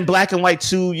 and in Black and White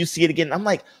 2, you see it again. I'm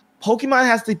like, Pokemon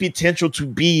has the potential to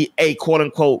be a quote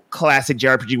unquote classic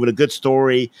JRPG with a good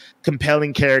story,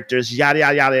 compelling characters, yada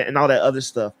yada yada, and all that other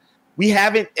stuff. We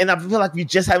haven't, and I feel like we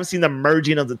just haven't seen the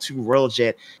merging of the 2 worlds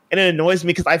yet, and it annoys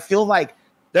me because I feel like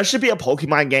there should be a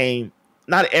Pokemon game,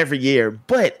 not every year,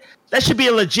 but that should be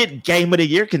a legit game of the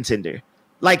year contender.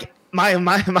 Like in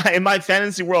my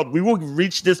fantasy world, we will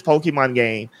reach this Pokemon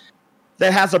game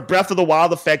that has a Breath of the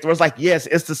Wild effect where it's like, yes,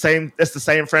 it's the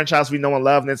same franchise we know and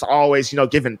love, and it's always,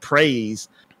 given praise.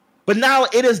 But now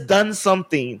it has done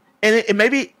something. And it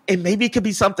maybe it could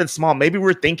be something small. Maybe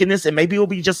we're thinking this, and maybe it'll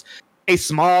be just a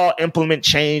small implement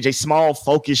change, a small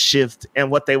focus shift in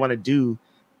what they want to do.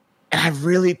 And I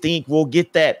really think we'll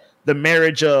get the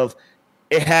marriage of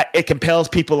it compels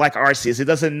people like Arceus. It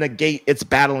doesn't negate its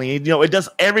battling. It does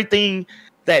everything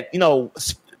that,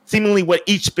 seemingly what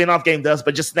each spin-off game does,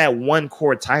 but just that one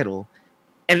core title.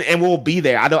 And we'll be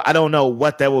there. I don't know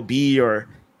what that will be or,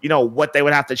 what they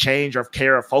would have to change or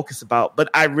care or focus about. But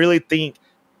I really think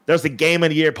there's a game of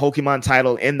the year Pokemon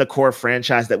title in the core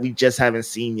franchise that we just haven't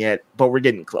seen yet, but we're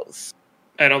getting close.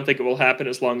 I don't think it will happen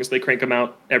as long as they crank them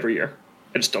out every year.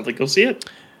 I just don't think you'll see it.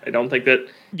 I don't think that...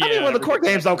 Yeah, the core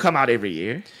games don't come out every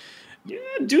year. Yeah,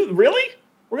 dude, really?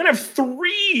 We're going to have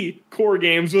 3 core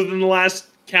games within the last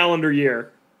calendar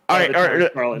year. All right,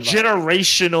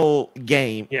 generational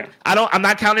game. Yeah. I'm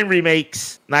not counting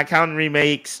remakes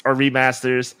or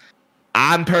remasters.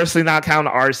 I'm personally not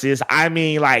counting Arceus. I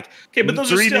mean, like, okay, but those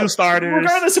 3 are still, new starters.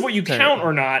 Regardless of what you count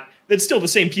or not, that's still the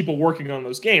same people working on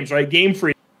those games, right? Game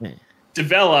Freak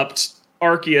developed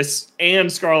Arceus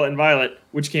and Scarlet and Violet,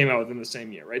 which came out within the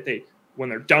same year, right? When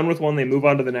they're done with one, they move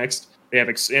on to the next.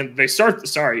 They start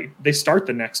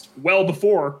the next well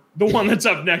before the one that's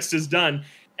up next is done.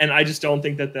 And I just don't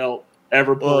think that they'll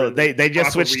ever. They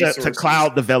just switched to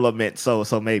cloud development, so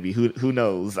maybe who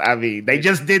knows? I mean, they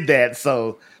just did that,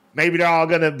 so maybe they're all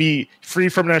gonna be free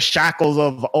from their shackles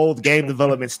of old game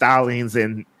development stylings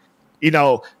and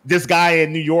this guy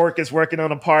in New York is working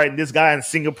on a part, and this guy in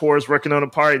Singapore is working on a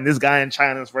part, and this guy in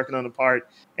China is working on a part,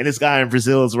 and this guy in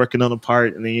Brazil is working on a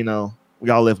part, and then we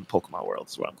all live in Pokemon world.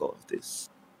 Is where I'm going with this.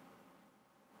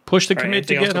 Push the commit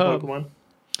to GitHub. Pokemon?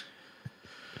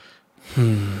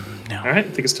 No. All right, I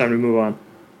think it's time to move on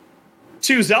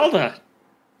to Zelda.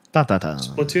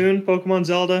 Splatoon, Pokemon,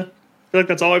 Zelda. I feel like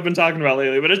that's all I've been talking about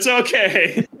lately, but it's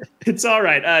okay. It's all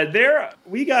right.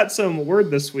 We got some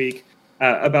word this week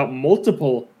about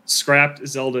multiple scrapped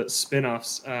Zelda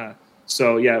spin-offs.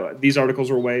 So yeah, these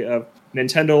articles were way of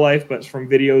Nintendo Life, but from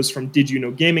videos from Did You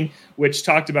Know Gaming, which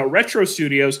talked about Retro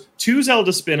Studios, 2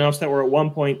 Zelda spin-offs that were at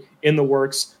one point in the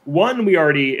works. One we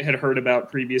already had heard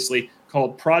about previously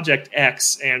called Project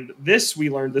X, and this we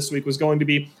learned this week was going to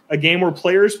be a game where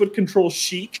players would control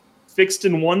Sheik fixed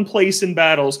in one place in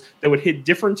battles that would hit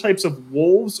different types of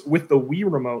wolves with the Wii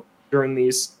remote during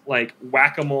these like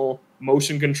whack-a-mole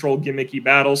motion control gimmicky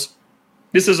battles.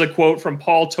 This is a quote from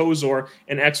Paul Tozor,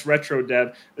 an ex-retro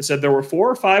dev, that said there were 4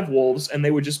 or 5 wolves and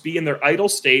they would just be in their idle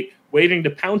state waiting to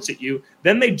pounce at you.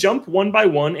 Then they jump one by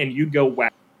one and you'd go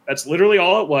whack. That's literally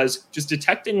all it was, just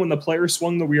detecting when the player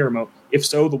swung the Wii remote. If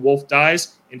so, the wolf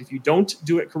dies, and if you don't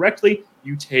do it correctly,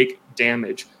 you take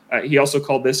damage. He also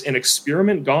called this an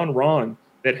experiment gone wrong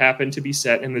that happened to be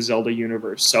set in the Zelda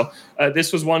universe. So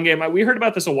this was one game. We heard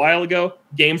about this a while ago,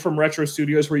 game from Retro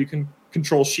Studios where you can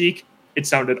control Sheik. It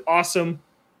sounded awesome.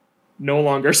 No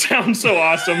longer sounds so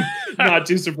awesome. Not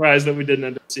too surprised that we didn't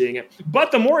end up seeing it.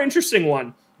 But the more interesting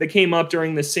one that came up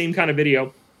during this same kind of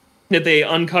video that they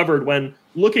uncovered when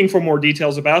looking for more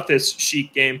details about this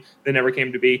Sheik game that never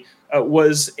came to be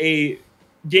was a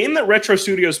game that Retro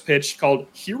Studios pitched called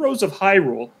Heroes of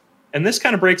Hyrule. And this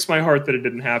kind of breaks my heart that it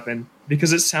didn't happen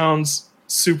because it sounds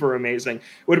super amazing.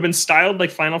 It would have been styled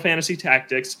like Final Fantasy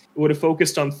Tactics. It would have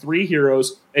focused on 3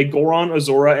 heroes, a Goron, a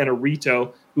Zora, and a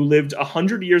Rito, who lived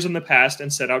 100 years in the past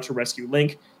and set out to rescue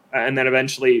Link. And then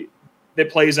eventually it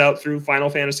plays out through Final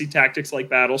Fantasy Tactics-like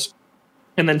battles.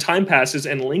 And then time passes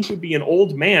and Link would be an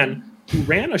old man who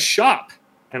ran a shop.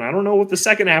 And I don't know what the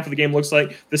second half of the game looks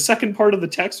like. The second part of the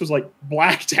text was like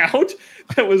blacked out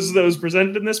that was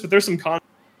presented in this, but there's some content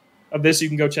of this you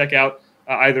can go check out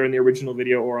either in the original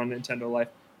video or on Nintendo Life.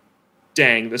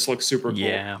 Dang, this looks super cool.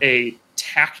 Yeah. A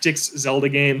tactics Zelda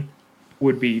game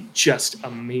would be just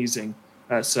amazing.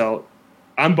 So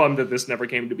I'm bummed that this never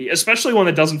came to be, especially one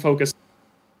that doesn't focus.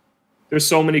 There's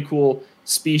so many cool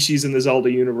species in the Zelda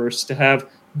universe. To have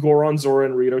Goron, Zora,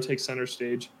 and Rito take center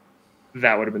stage,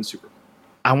 that would have been super cool.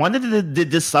 I wondered, did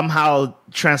this somehow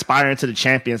transpire into the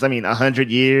champions? I mean,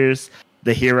 100 years,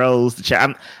 the heroes,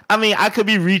 I could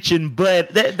be reaching,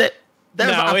 but I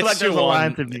feel like there's a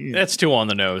line to me. That's too on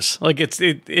the nose. Like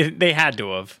they had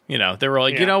to have. They were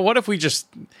like, what if we just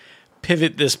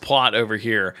pivot this plot over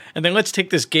here, and then let's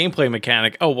take this gameplay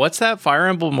mechanic. Oh, what's that? Fire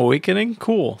Emblem Awakening?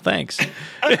 Cool, thanks.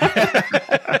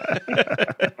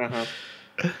 Uh-huh.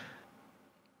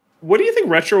 What do you think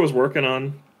Retro was working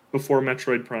on before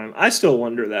Metroid Prime? I still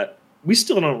wonder that. We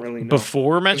still don't really know.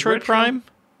 Before Metroid Prime?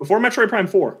 Before Metroid Prime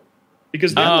 4.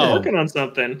 Because they were working on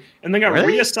something, and they got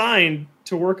reassigned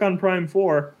to work on Prime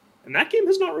 4, and that game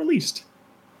has not released.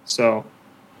 So,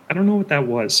 I don't know what that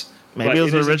was. Maybe it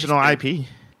was the original IP.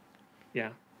 Yeah.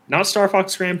 Not Star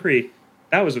Fox Grand Prix.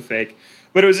 That was a fake.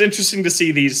 But it was interesting to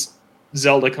see these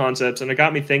Zelda concepts, and it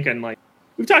got me thinking, like,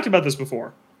 we've talked about this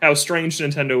before, how strange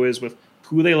Nintendo is with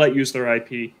who they let use their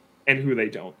IP and who they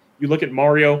don't. You look at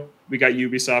Mario, we got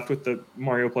Ubisoft with the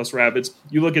Mario plus Rabbids.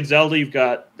 You look at Zelda, you've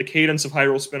got the Cadence of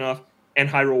Hyrule spinoff and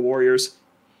Hyrule Warriors,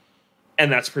 and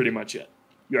that's pretty much it.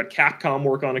 You had Capcom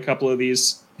work on a couple of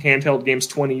these handheld games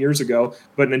 20 years ago,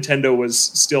 but Nintendo was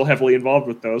still heavily involved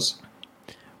with those.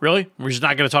 Really? We're just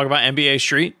not going to talk about NBA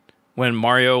Street when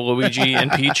Mario, Luigi, and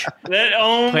Peach play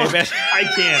I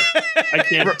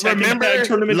can't. Remember,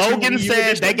 Logan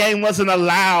said that game wasn't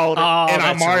allowed in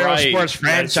our Mario Sports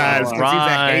franchise.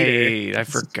 Right. I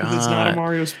forgot. It's not a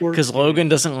Mario Sports. Because Logan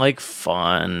doesn't like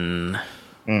fun.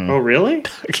 Oh, really?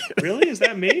 Really? Is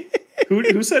that me?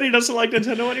 Who said he doesn't like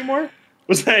Nintendo anymore?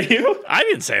 Was that you? I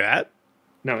didn't say that.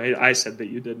 No, I said that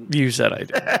you didn't. You said I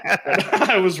did.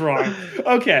 I was wrong.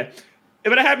 Okay.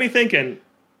 But it had me thinking,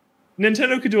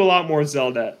 Nintendo could do a lot more with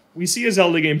Zelda. We see a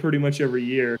Zelda game pretty much every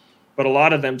year, but a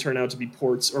lot of them turn out to be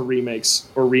ports or remakes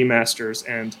or remasters,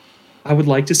 and I would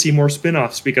like to see more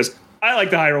spin-offs because I like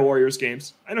the Hyrule Warriors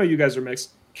games. I know you guys are mixed.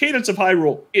 Cadence of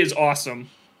Hyrule is awesome.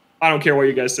 I don't care what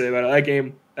you guys say about it.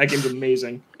 That game's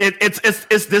amazing.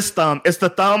 It's this thumb. It's the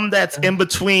thumb that's in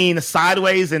between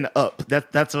sideways and up.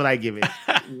 That's what I give it.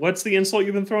 What's the insult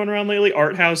you've been throwing around lately?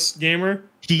 Art house gamer?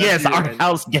 Yes, art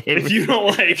house gamer. If you don't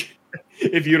like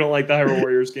the Hyrule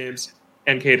Warriors games,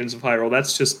 and Cadence of Hyrule.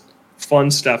 That's just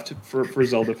fun stuff for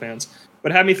Zelda fans.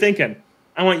 But had me thinking,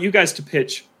 I want you guys to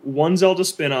pitch one Zelda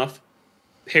spinoff,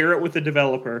 pair it with the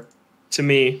developer to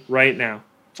me right now.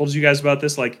 Told you guys about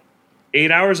this like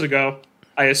 8 hours ago.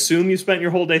 I assume you spent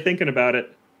your whole day thinking about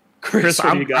it. Chris,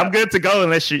 what do you got? I'm good to go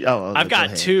unless you. I've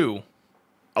got two.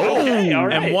 Okay, all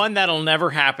right. And one that'll never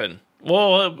happen.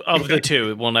 Well, of the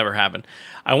two, it will never happen.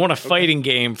 I want a fighting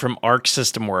game from Arc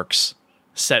System Works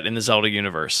set in the Zelda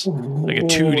universe. Like a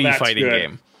 2D fighting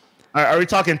game. Are we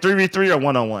talking 3v3 or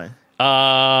 1-on-1?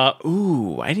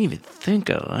 I didn't even think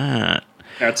of that.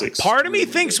 Part of me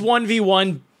thinks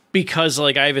 1v1 because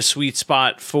like I have a sweet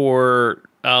spot for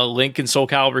Link and Soul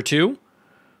Calibur 2.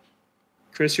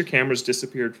 Chris, your camera's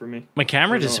disappeared for me. My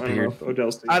camera disappeared.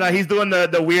 I know he's doing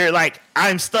the weird, like,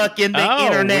 I'm stuck in the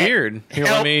internet. Weird. Here,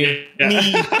 let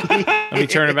me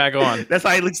turn it back on. That's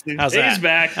how he looks. How's that? He's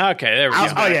back. Okay, there we go.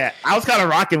 Oh yeah, I was kind of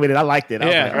rocking with it. I liked it. All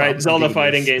right. Zelda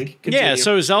fighting game. Continue. Yeah,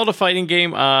 so Zelda fighting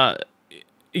game. Part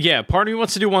of me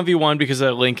wants to do 1v1 because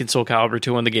of Link and Soul Calibur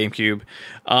 2 on the GameCube.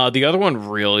 The other one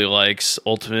really likes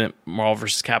Ultimate Marvel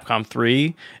vs. Capcom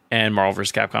 3 and Marvel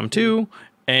vs. Capcom 2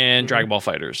 and Dragon Ball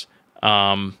FighterZ.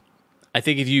 I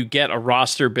think if you get a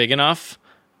roster big enough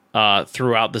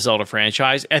throughout the Zelda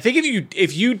franchise, I think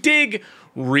if you dig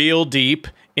real deep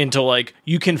into like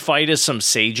you can fight as some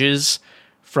sages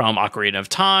from Ocarina of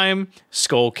Time,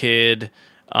 Skull Kid,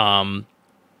 some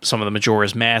of the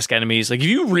Majora's Mask enemies. Like if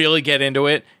you really get into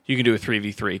it, you can do a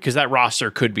 3v3 because that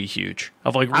roster could be huge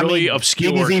of like really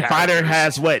obscure. DBZ Fighter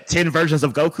has 10 versions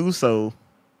of Goku, so.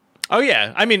 Oh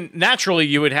yeah, I mean naturally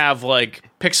you would have like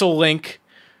Pixel Link.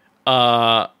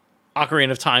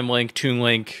 Ocarina of Time Link, Toon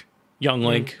Link, Young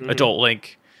Link, Adult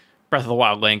Link, Breath of the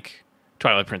Wild Link,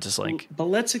 Twilight Princess Link. But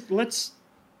let's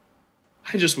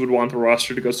I just would want the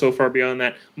roster to go so far beyond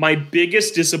that. My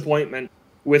biggest disappointment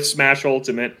with Smash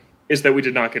Ultimate is that we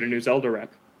did not get a new Zelda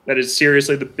rep. That is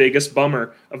seriously the biggest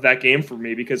bummer of that game for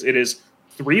me because it is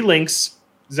 3 Links,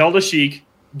 Zelda Sheik,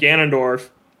 Ganondorf,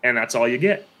 and that's all you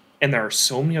get. And there are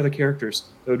so many other characters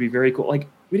that would be very cool. Like,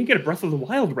 we didn't get a Breath of the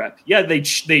Wild rep. Yeah, they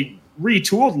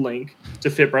retooled Link to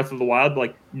fit Breath of the Wild, but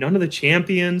like none of the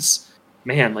champions,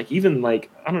 man, like even like,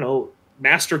 I don't know,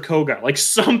 Master Koga, like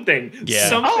something. Yeah.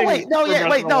 Something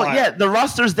the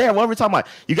roster's there. What are we talking about?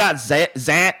 You got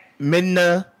Zant,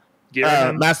 Midna,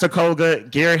 Master Koga,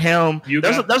 Gearhelm.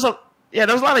 There's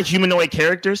a lot of humanoid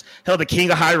characters. Hell, the King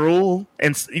of Hyrule,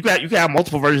 and you can have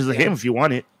multiple versions of him if you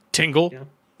want it. Tingle. Yeah.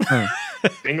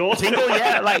 Tingle,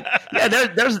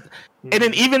 there's and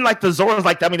then even like the Zoras,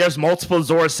 like I mean, there's multiple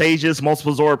Zora sages,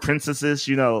 multiple Zora princesses.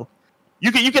 You know,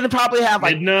 you can probably have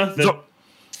like Midna,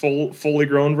 the fully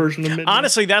grown version of Midna.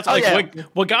 Honestly, that's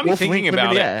what got me thinking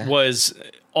about it was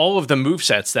all of the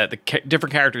movesets that the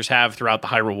different characters have throughout the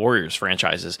Hyrule Warriors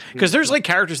franchises. Because there's like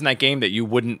characters in that game that you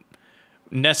wouldn't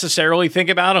necessarily think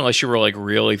about unless you were like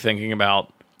really thinking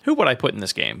about who would I put in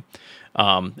this game,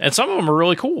 and some of them are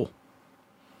really cool.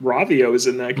 Ravio is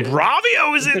in that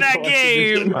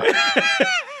game.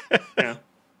 Yeah.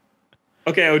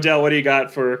 Okay, Odell, what do you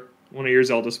got for one of your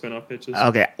Zelda spin-off pitches?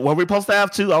 Okay, well, we're supposed to have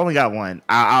 2. I only got 1.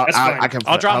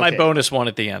 I'll drop my bonus one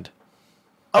at the end.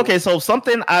 Okay, so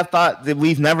something I thought that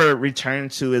we've never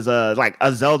returned to is a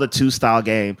Zelda 2 style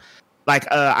game. Like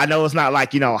I know it's not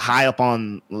like high up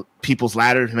on people's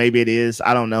ladders. Maybe it is.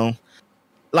 I don't know.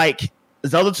 Like.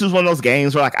 Zelda 2 is one of those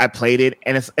games where like I played it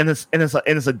and it's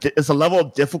a level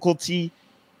of difficulty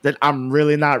that I'm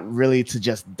really not really to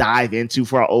just dive into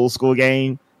for an old school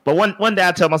game. But one day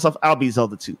I tell myself I'll beat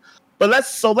Zelda 2. But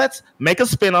let's make a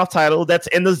spin-off title that's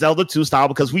in the Zelda 2 style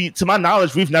because to my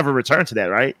knowledge, we've never returned to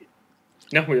that, right?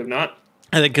 No, we have not.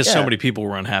 I think because so many people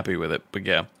were unhappy with it, but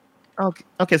yeah.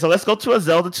 Okay, so let's go to a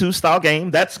Zelda 2 style game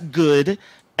that's good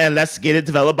and let's get it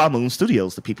developed by Moon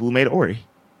Studios, the people who made Ori.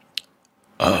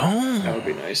 Oh, that would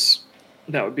be nice.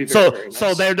 That would be very nice.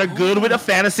 So they're good with a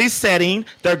fantasy setting.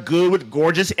 They're good with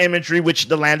gorgeous imagery, which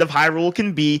the land of Hyrule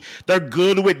can be. They're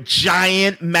good with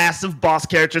giant, massive boss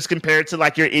characters compared to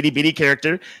like your itty bitty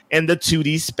character in the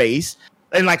 2D space.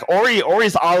 And like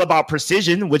Ori's all about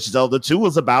precision, which Zelda 2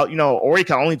 was about. Ori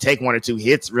can only take 1 or 2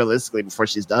 hits realistically before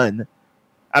she's done.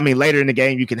 I mean, later in the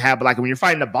game you can have, but like when you're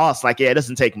fighting a boss, like it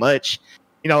doesn't take much.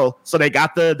 So they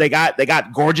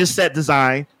got gorgeous set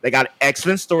design, they got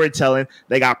excellent storytelling,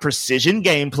 they got precision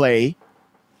gameplay.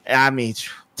 I mean,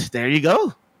 there you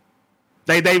go.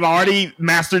 They've already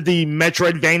mastered the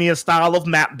Metroidvania style of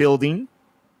map building.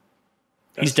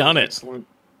 He's done it. Excellent.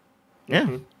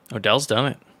 Yeah, Odell's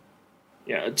done it.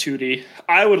 Yeah, 2D.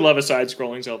 I would love a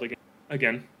side-scrolling Zelda game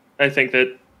again. I think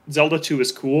that Zelda 2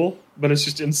 is cool, but it's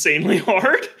just insanely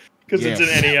hard. because it's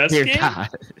an NES Dear game. God.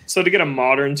 So to get a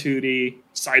modern 2D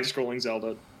side-scrolling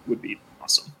Zelda would be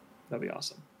awesome. That'd be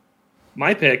awesome.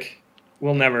 My pick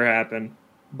will never happen,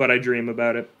 but I dream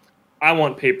about it. I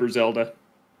want Paper Zelda,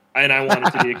 and I want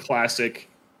it to be a classic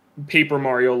Paper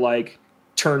Mario-like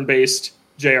turn-based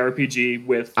JRPG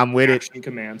with action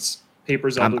commands.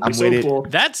 Paper Zelda would be so cool.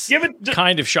 That's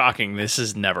kind of shocking. This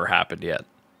has never happened yet.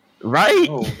 Right?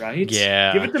 Oh, right?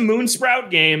 Yeah. Give it to Moonsprout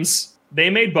Games.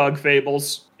 They made Bug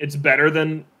Fables. It's better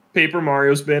than Paper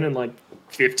Mario's been in like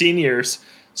 15 years.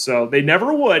 So they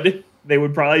never would. They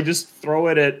would probably just throw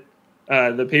it at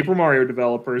the Paper Mario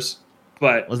developers.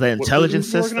 But was that Intelligent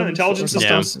Systems? Intelligent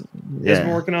Systems has been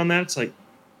working on that. It's like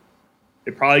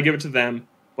they probably give it to them.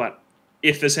 But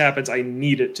if this happens, I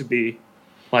need it to be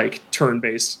like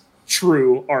turn-based,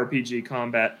 true RPG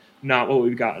combat. Not what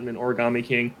we've gotten in Origami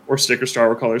King or Sticker Star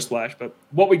or Color Splash, but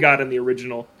what we got in the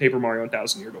original Paper Mario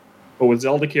 1000 Year Ago. But with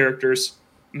Zelda characters,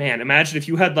 man, imagine if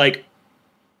you had like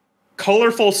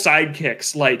colorful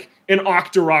sidekicks, like an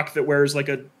Octorok that wears like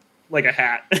a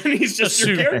hat, and he's just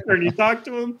your character, and you talk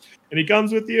to him, and he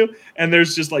comes with you, and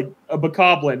there's just like a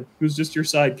Bokoblin who's just your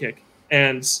sidekick,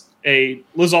 and a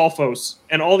Lizalfos,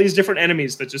 and all these different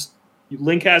enemies that just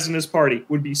Link has in his party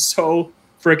would be so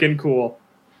freaking cool.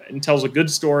 And tells a good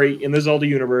story in the Zelda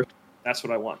universe. That's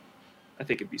what I want. I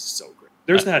think it'd be so great.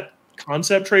 There's that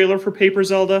concept trailer for Paper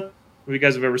Zelda. If you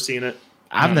guys have ever seen it,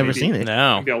 I've never seen it.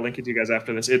 No. Maybe I'll link it to you guys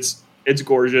after this. It's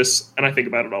gorgeous, and I think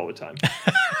about it all the time.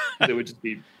 It would just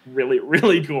be really,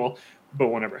 really cool, but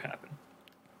won't ever happen.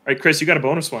 All right, Chris, you got a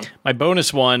bonus one. My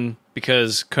bonus one,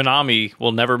 because Konami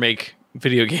will never make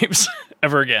video games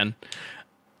ever again,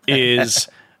 is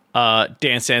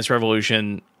Dance Dance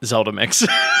Revolution Zelda mix.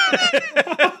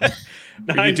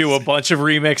 Nice. You do a bunch of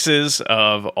remixes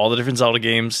of all the different Zelda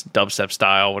games, dubstep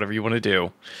style, whatever you want to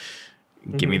do.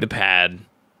 Give me the pad.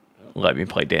 Let me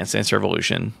play Dance Dance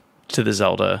Revolution to the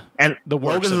Zelda. And the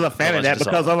Logan is a fan of that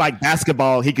because unlike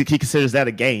basketball, he considers that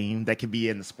a game that can be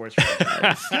in the sports.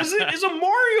 Because it is a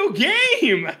Mario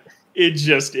game. It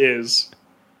just is.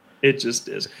 It just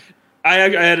is. I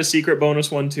had a secret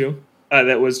bonus one too.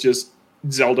 That was just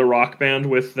Zelda Rock Band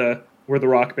with where the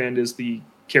Rock Band is the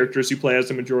characters you play as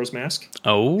the Majora's Mask.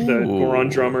 Oh. The Goron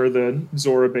drummer, the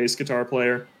Zora bass guitar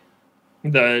player,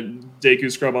 the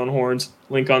Deku Scrub on horns,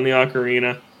 Link on the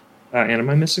ocarina. And am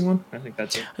I missing one? I think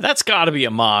that's it. That's got to be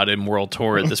a mod in World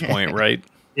Tour at this point, right?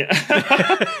 Yeah.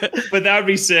 But that would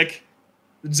be sick.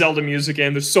 Zelda music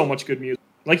game. There's so much good music.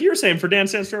 Like you were saying for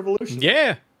Dance Dance Revolution.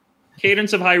 Yeah.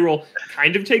 Cadence of Hyrule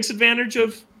kind of takes advantage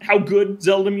of how good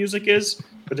Zelda music is,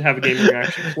 but to have a game where you're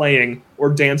actually playing or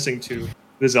dancing to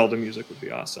the Zelda music would be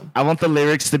awesome. I want the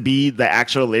lyrics to be the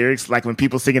actual lyrics, like when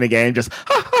people sing in a game, just...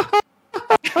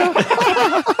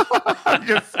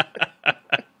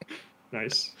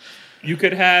 Nice. You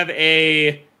could have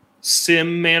a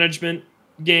sim management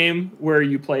game where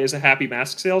you play as a happy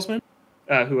mask salesman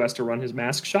who has to run his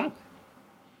mask shop.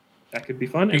 That could be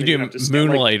fun. You could do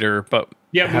Moonlighter, but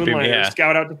Moonlighter. Yeah.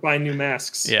 Scout out to find new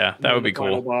masks. Yeah, that would be cool.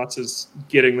 The final boss is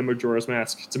getting the Majora's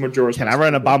Mask. It's a Majora's Can Mask. I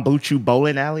run a Bambuchu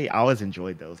bowling alley? I always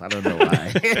enjoyed those. I don't know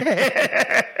why.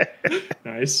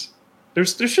 Nice.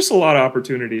 There's just a lot of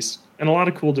opportunities and a lot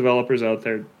of cool developers out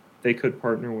there they could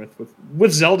partner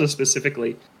with Zelda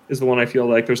specifically is the one I feel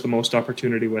like there's the most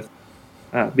opportunity with.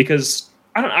 Because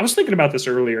I was thinking about this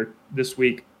earlier this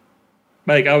week.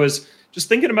 Like I was just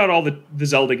thinking about all the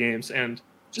Zelda games and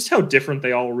just how different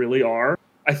they all really are,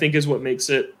 I think is what makes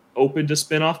it open to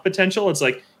spin-off potential. It's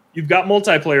like you've got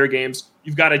multiplayer games,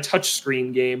 you've got a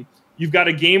touchscreen game, you've got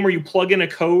a game where you plug in a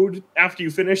code after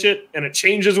you finish it and it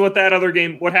changes what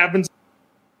happens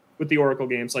with the Oracle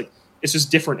games. Like it's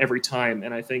just different every time.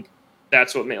 And I think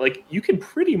that's what like you can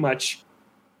pretty much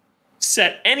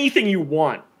set anything you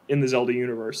want in the Zelda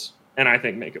universe and I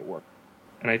think make it work.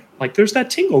 And there's that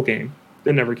Tingle game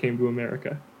that never came to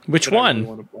America. Which one?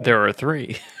 Really there are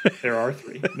 3. There are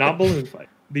 3. Not Balloon Fight.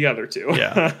 The other 2.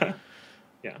 Yeah.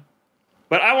 Yeah.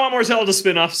 But I want more Zelda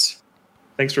spin-offs.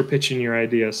 Thanks for pitching your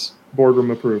ideas. Boardroom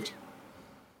approved.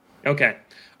 Okay.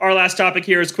 Our last topic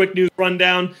here is quick news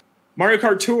rundown. Mario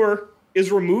Kart Tour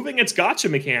is removing its gacha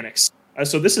mechanics.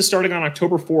 So this is starting on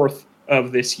October 4th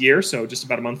of this year, so just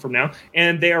about a month from now.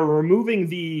 And they are removing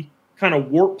the kind of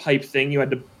warp pipe thing. You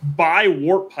had to buy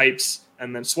warp pipes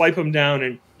and then swipe them down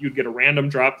and you'd get a random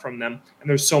drop from them. And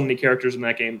there's so many characters in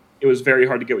that game. It was very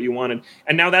hard to get what you wanted.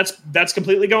 And now that's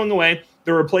completely going away.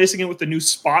 They're replacing it with the new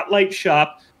Spotlight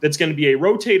shop that's going to be a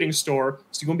rotating store.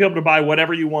 So you won't be able to buy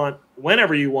whatever you want,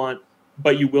 whenever you want,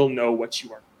 but you will know what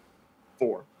you are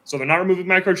for. So they're not removing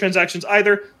microtransactions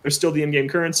either. They're still the in-game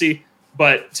currency.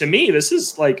 But to me, this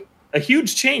is like a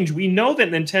huge change. We know that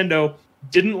Nintendo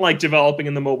didn't like developing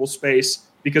in the mobile space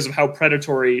because of how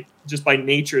predatory, just by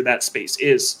nature, that space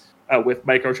is with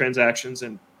microtransactions,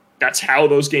 and that's how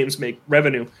those games make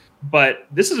revenue. But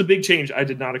this is a big change I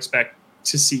did not expect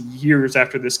to see years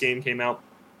after this game came out,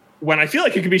 when I feel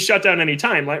like it could be shut down any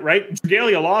time, right?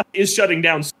 Dragalia Lost is shutting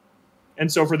down.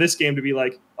 And so for this game to be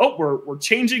like, oh, we're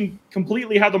changing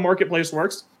completely how the marketplace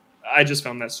works, I just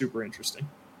found that super interesting.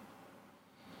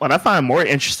 What I find more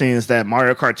interesting is that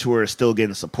Mario Kart Tour is still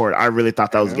getting support. I really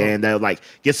thought that was a game that would like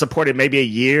get supported maybe a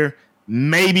year,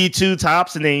 maybe 2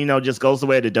 tops, and then just goes the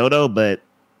way of the dodo. But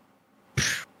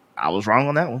I was wrong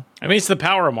on that one. I mean, it's the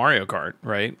power of Mario Kart,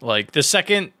 right? Like the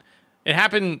second it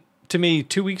happened to me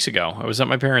 2 weeks ago, I was at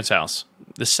my parents' house.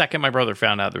 The second my brother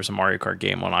found out there was a Mario Kart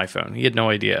game on iPhone, he had no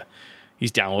idea.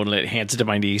 He's downloading it, hands it to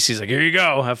my niece. He's like, "Here you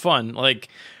go, have fun." Like,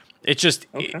 it's just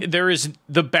there is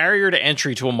the barrier to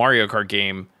entry to a Mario Kart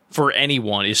game for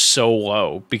anyone is so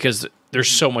low because there's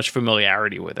so much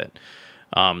familiarity with it,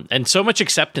 and so much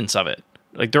acceptance of it.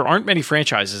 Like, there aren't many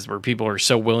franchises where people are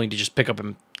so willing to just pick up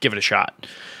and give it a shot.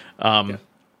 I'm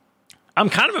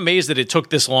kind of amazed that it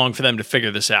took this long for them to figure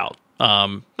this out.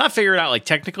 Not figure it out like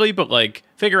technically, but like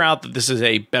figure out that this is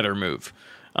a better move.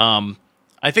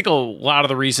 I think a lot of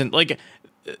the reason, like,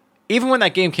 even when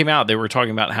that game came out, they were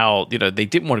talking about how, they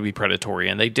didn't want to be predatory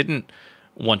and they didn't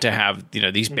want to have,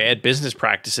 these bad business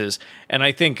practices. And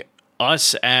I think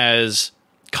us as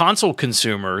console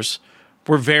consumers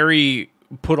were very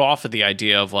put off at the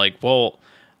idea of like, well,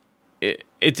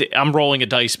 I'm rolling a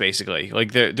dice basically.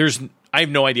 Like I have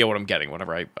no idea what I'm getting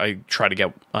whenever I try to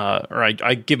get, or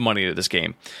I give money to this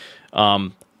game.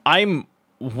 I'm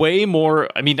way more,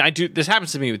 this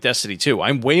happens to me with Destiny too.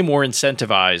 I'm way more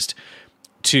incentivized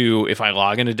to, if I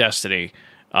log into Destiny,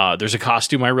 there's a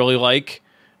costume I really like,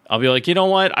 I'll be like, you know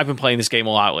what? I've been playing this game a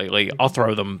lot lately. I'll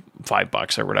throw them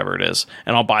 $5 or whatever it is,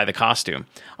 and I'll buy the costume.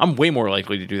 I'm way more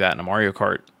likely to do that in a Mario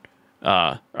Kart.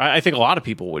 I think a lot of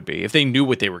people would be if they knew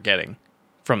what they were getting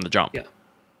from the jump.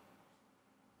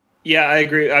 Yeah, I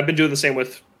agree. I've been doing the same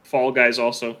with Fall Guys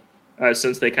also.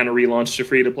 Since they kind of relaunched to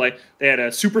free to play. They had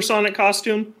a Supersonic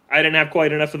costume. I didn't have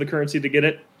quite enough of the currency to get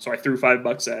it, so I threw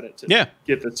 $5 at it to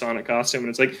get the Sonic costume. And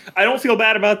it's like, I don't feel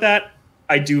bad about that.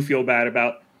 I do feel bad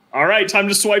about, all right, time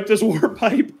to swipe this warp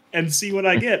pipe and see what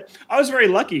I get. I was very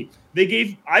lucky.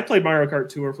 I played Mario Kart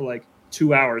Tour for like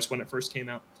 2 hours when it first came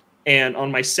out. And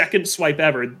on my second swipe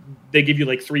ever, they give you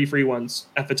like 3 free ones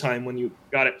at the time when you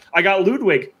got it. I got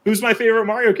Ludwig, who's my favorite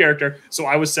Mario character, so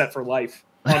I was set for life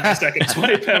on the second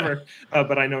swipe ever.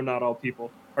 But I know not all people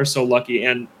are so lucky.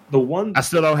 And the one... I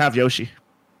still don't have Yoshi.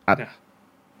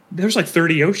 There's like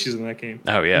 30 Yoshis in that game.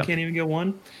 Oh, yeah. You can't even get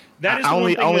one. That is I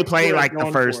only played like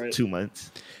the first 2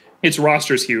 months. Its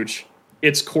roster's huge.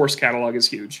 Its course catalog is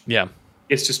huge. Yeah.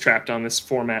 It's just trapped on this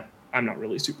format I'm not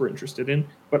really super interested in.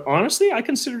 But honestly, I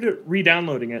considered it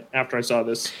re-downloading it after I saw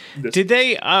this. Did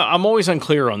they... I'm always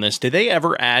unclear on this. Did they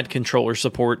ever add controller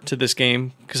support to this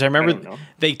game? Because I remember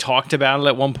they talked about it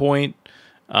at one point.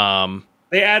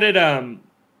 They added...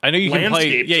 I know you can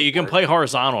play... Yeah, you can play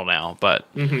horizontal now, but...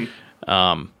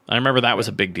 I remember that was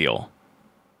a big deal.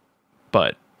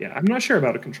 But... Yeah, I'm not sure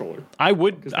about a controller. I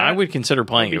would consider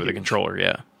playing it with a controller,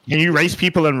 yeah. Can you race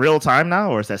people in real time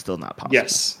now, or is that still not possible?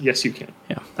 Yes, you can.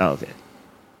 Yeah. Oh, okay.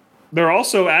 They're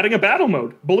also adding a battle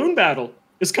mode. Balloon Battle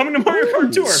is coming to Mario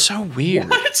Kart Tour. So weird.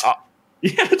 What?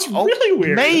 Yeah, it's really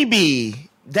weird. Maybe.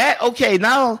 Okay,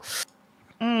 now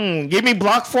give me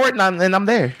Block Fort and I'm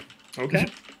there. Okay.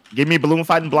 Give me Balloon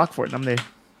Fight and Block Fort and I'm there.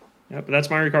 Yeah, but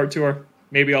that's Mario Kart Tour.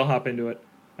 Maybe I'll hop into it.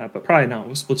 But probably not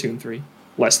with Splatoon 3.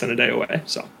 Less than a day away.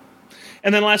 So,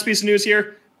 and then last piece of news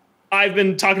here. I've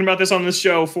been talking about this on this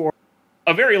show for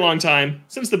a very long time,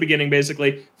 since the beginning,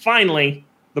 basically. Finally,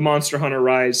 the Monster Hunter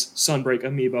Rise Sunbreak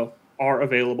Amiibo are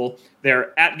available.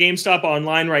 They're at GameStop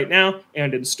online right now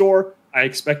and in store. I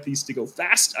expect these to go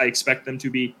fast. I expect them to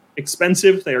be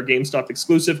expensive. They are GameStop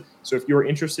exclusive. So if you're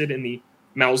interested in the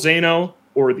Malzeno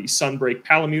or the Sunbreak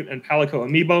Palamute and Palico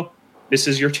Amiibo, this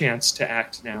is your chance to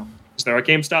act now. Because they're at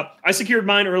GameStop. I secured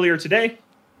mine earlier today.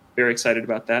 Very excited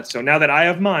about that. So now that I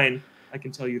have mine, I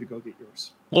can tell you to go get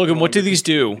yours. Logan, what do these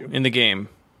do in the game?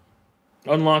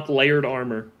 Unlock layered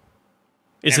armor.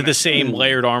 Is it the same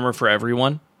layered armor for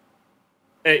everyone?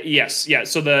 Yes. Yeah.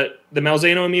 So the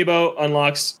Malzeno amiibo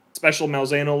unlocks special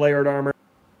Malzeno layered armor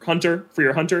hunter for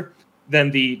your hunter.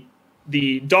 Then the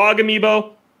dog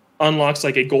amiibo unlocks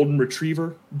like a golden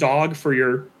retriever dog for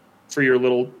your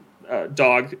little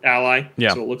dog ally.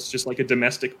 Yeah. So it looks just like a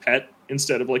domestic pet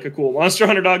instead of like a cool Monster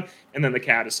Hunter dog. And then the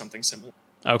cat is something similar.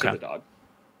 Okay. To the dog.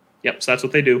 Yep, so that's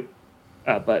what they do.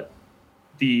 But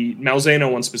the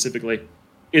Malzeno one specifically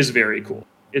is very cool.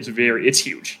 It's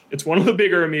huge. It's one of the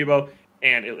bigger amiibo.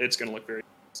 and it's going to look very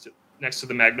next to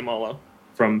the Magnamalo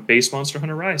from Base Monster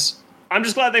Hunter Rise. I'm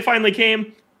just glad they finally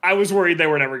came. I was worried they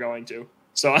were never going to,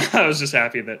 so I was just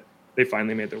happy that they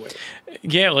finally made their way.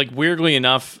 Yeah, like weirdly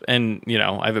enough, and you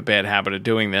know, I have a bad habit of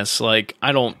doing this. Like,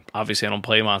 I don't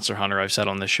play Monster Hunter. I've said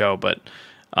on the show, but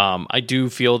I do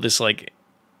feel this like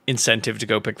incentive to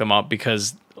go pick them up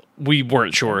because we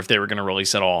weren't sure if they were going to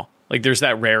release at all. Like, there's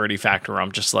that rarity factor where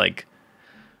I'm just like,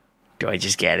 do I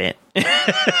just get it?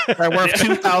 They're worth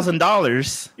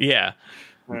 $2,000. Yeah.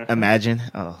 Imagine.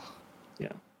 Oh,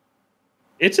 yeah.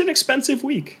 It's an expensive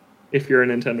week if you're a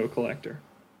Nintendo collector.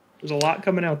 There's a lot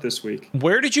coming out this week.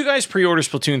 Where did you guys pre-order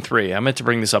Splatoon 3? I meant to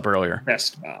bring this up earlier.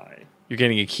 Best Buy. You're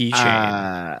getting a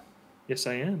keychain. Yes,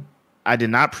 I am. I did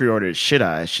not pre-order it. Should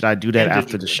I? Should I do that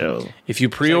after the show? If you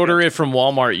pre-order it from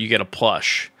Walmart, you get a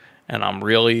plush. And I'm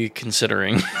really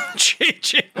considering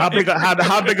changing. How big of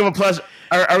a plush?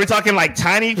 Are we talking like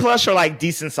tiny plush or like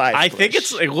decent size? I think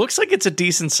it looks like it's a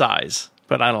decent size,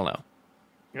 but I don't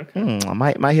know. Okay. I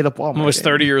might hit up Walmart. I was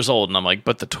 30 years old, and I'm like,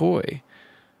 but the toy.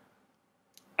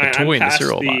 The toy in the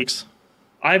cereal box.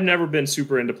 I've never been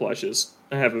super into plushes.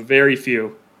 I have a very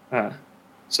few,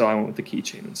 so I went with the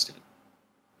keychain instead.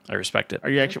 I respect it.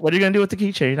 What are you gonna do with the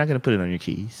keychain? You're not gonna put it on your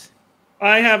keys.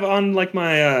 I have on like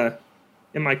my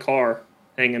in my car,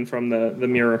 hanging from the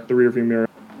mirror, the rear view mirror.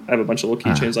 I have a bunch of little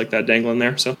keychains like that dangling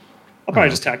there, so I'll probably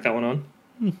just tack that one on.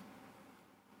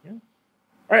 Yeah. All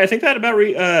right, I think that about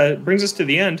brings us to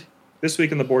the end this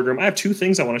week in the boardroom. I have two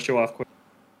things I want to show off quick.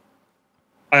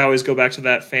 I always go back to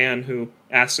that fan who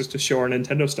asked us to show our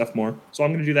Nintendo stuff more, so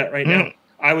I'm going to do that right now.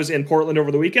 I was in Portland over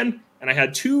the weekend, and I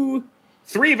had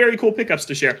three very cool pickups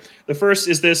to share. The first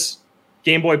is this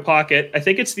Game Boy Pocket. I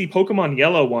think it's the Pokemon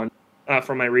Yellow one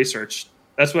from my research.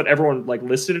 That's what everyone like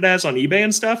listed it as on eBay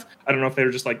and stuff. I don't know if they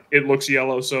were just like, it looks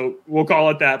yellow, so we'll call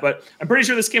it that. But I'm pretty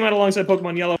sure this came out alongside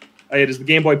Pokemon Yellow. It is the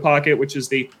Game Boy Pocket, which is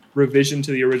the revision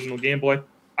to the original Game Boy.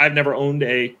 I've never owned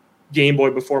a Game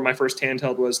Boy before. My first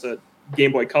handheld was the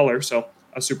Game Boy Color, so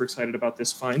I was super excited about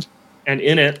this find. And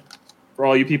in it, for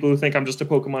all you people who think I'm just a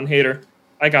Pokemon hater,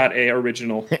 I got a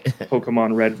original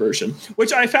Pokemon Red version,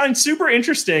 which I found super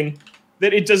interesting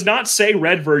that it does not say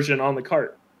Red version on the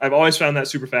cart. I've always found that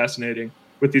super fascinating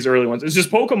with these early ones. It's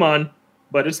just Pokemon,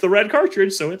 but it's the red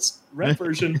cartridge, so it's Red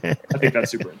version. I think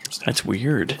that's super interesting. That's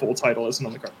weird. The full title isn't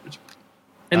on the cartridge.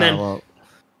 And then,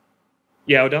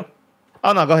 yeah, Odell?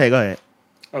 Oh, no, go ahead.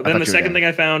 Oh, then the second thing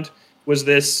I found was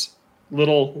this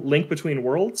little Link Between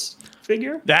Worlds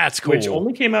figure. That's cool. Which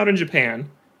only came out in Japan.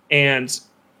 And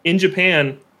in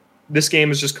Japan, this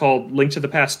game is just called Link to the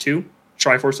Past 2.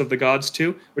 Triforce of the Gods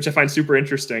 2, which I find super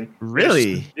interesting.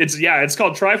 Really? It's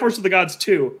called Triforce of the Gods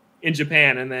 2 in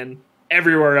Japan, and then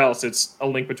everywhere else it's a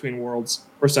Link Between Worlds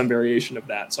or some variation of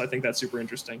that. So I think that's super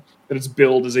interesting that it's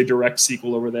billed as a direct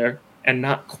sequel over there and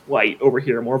not quite over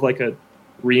here, more of like a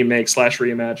remake /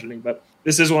 reimagining. But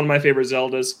this is one of my favorite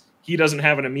Zeldas. He doesn't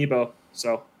have an amiibo,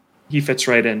 so he fits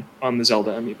right in on the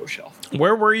Zelda amiibo shelf.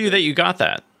 Where were you that you got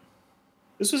that?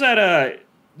 This was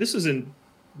in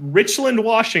Richland,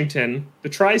 Washington, the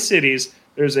Tri-Cities.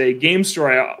 There's a game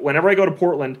store. Whenever I go to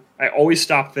Portland, I always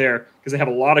stop there because they have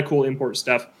a lot of cool import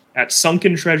stuff at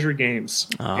Sunken Treasure Games.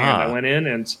 And I went in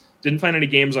and didn't find any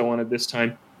games I wanted this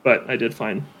time, but I did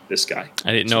find this guy.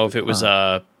 I didn't know if it was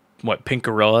Pink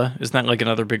Gorilla. Isn't that like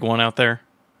another big one out there?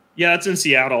 Yeah, it's in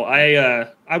Seattle. I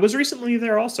was recently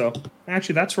there also.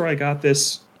 Actually, that's where I got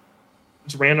this.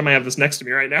 It's random. I have this next to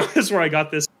me right now. That's where I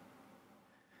got this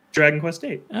Dragon Quest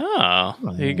VIII. Oh,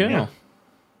 there you go. Yeah.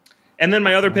 And then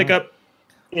my other pickup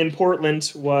in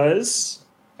Portland was,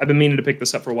 I've been meaning to pick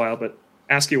this up for a while, but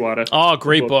Ask Iwata. Oh,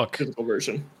 great book. Physical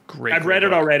version. I've read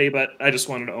it already, but I just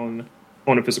wanted to own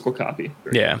a physical copy.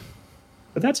 Yeah.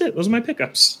 But that's it. Those are my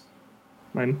pickups.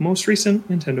 My most recent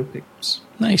Nintendo pickups.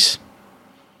 Nice.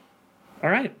 All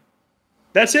right.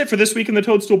 That's it for this week in the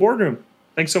Toadstool Boardroom.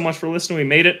 Thanks so much for listening. We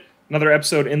made it. Another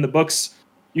episode in the books.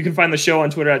 You can find the show on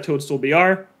Twitter at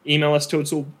ToadstoolBR. Email us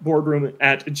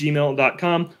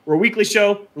toadstoolboardroom@gmail.com. We're a weekly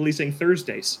show releasing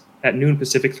Thursdays at noon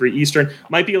Pacific, 3 Eastern.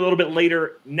 Might be a little bit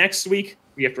later next week.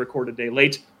 We have to record a day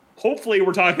late. Hopefully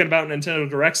we're talking about Nintendo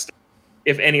Direct stuff,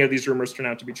 if any of these rumors turn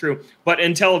out to be true. But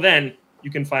until then, you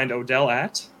can find Odell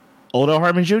at Odell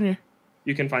Harmon Jr.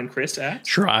 You can find Chris at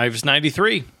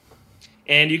Shrives93.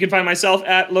 And you can find myself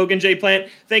at Logan J. Plant.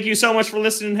 Thank you so much for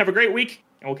listening. Have a great week.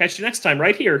 And we'll catch you next time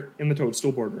right here in the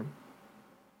Toadstool Boardroom.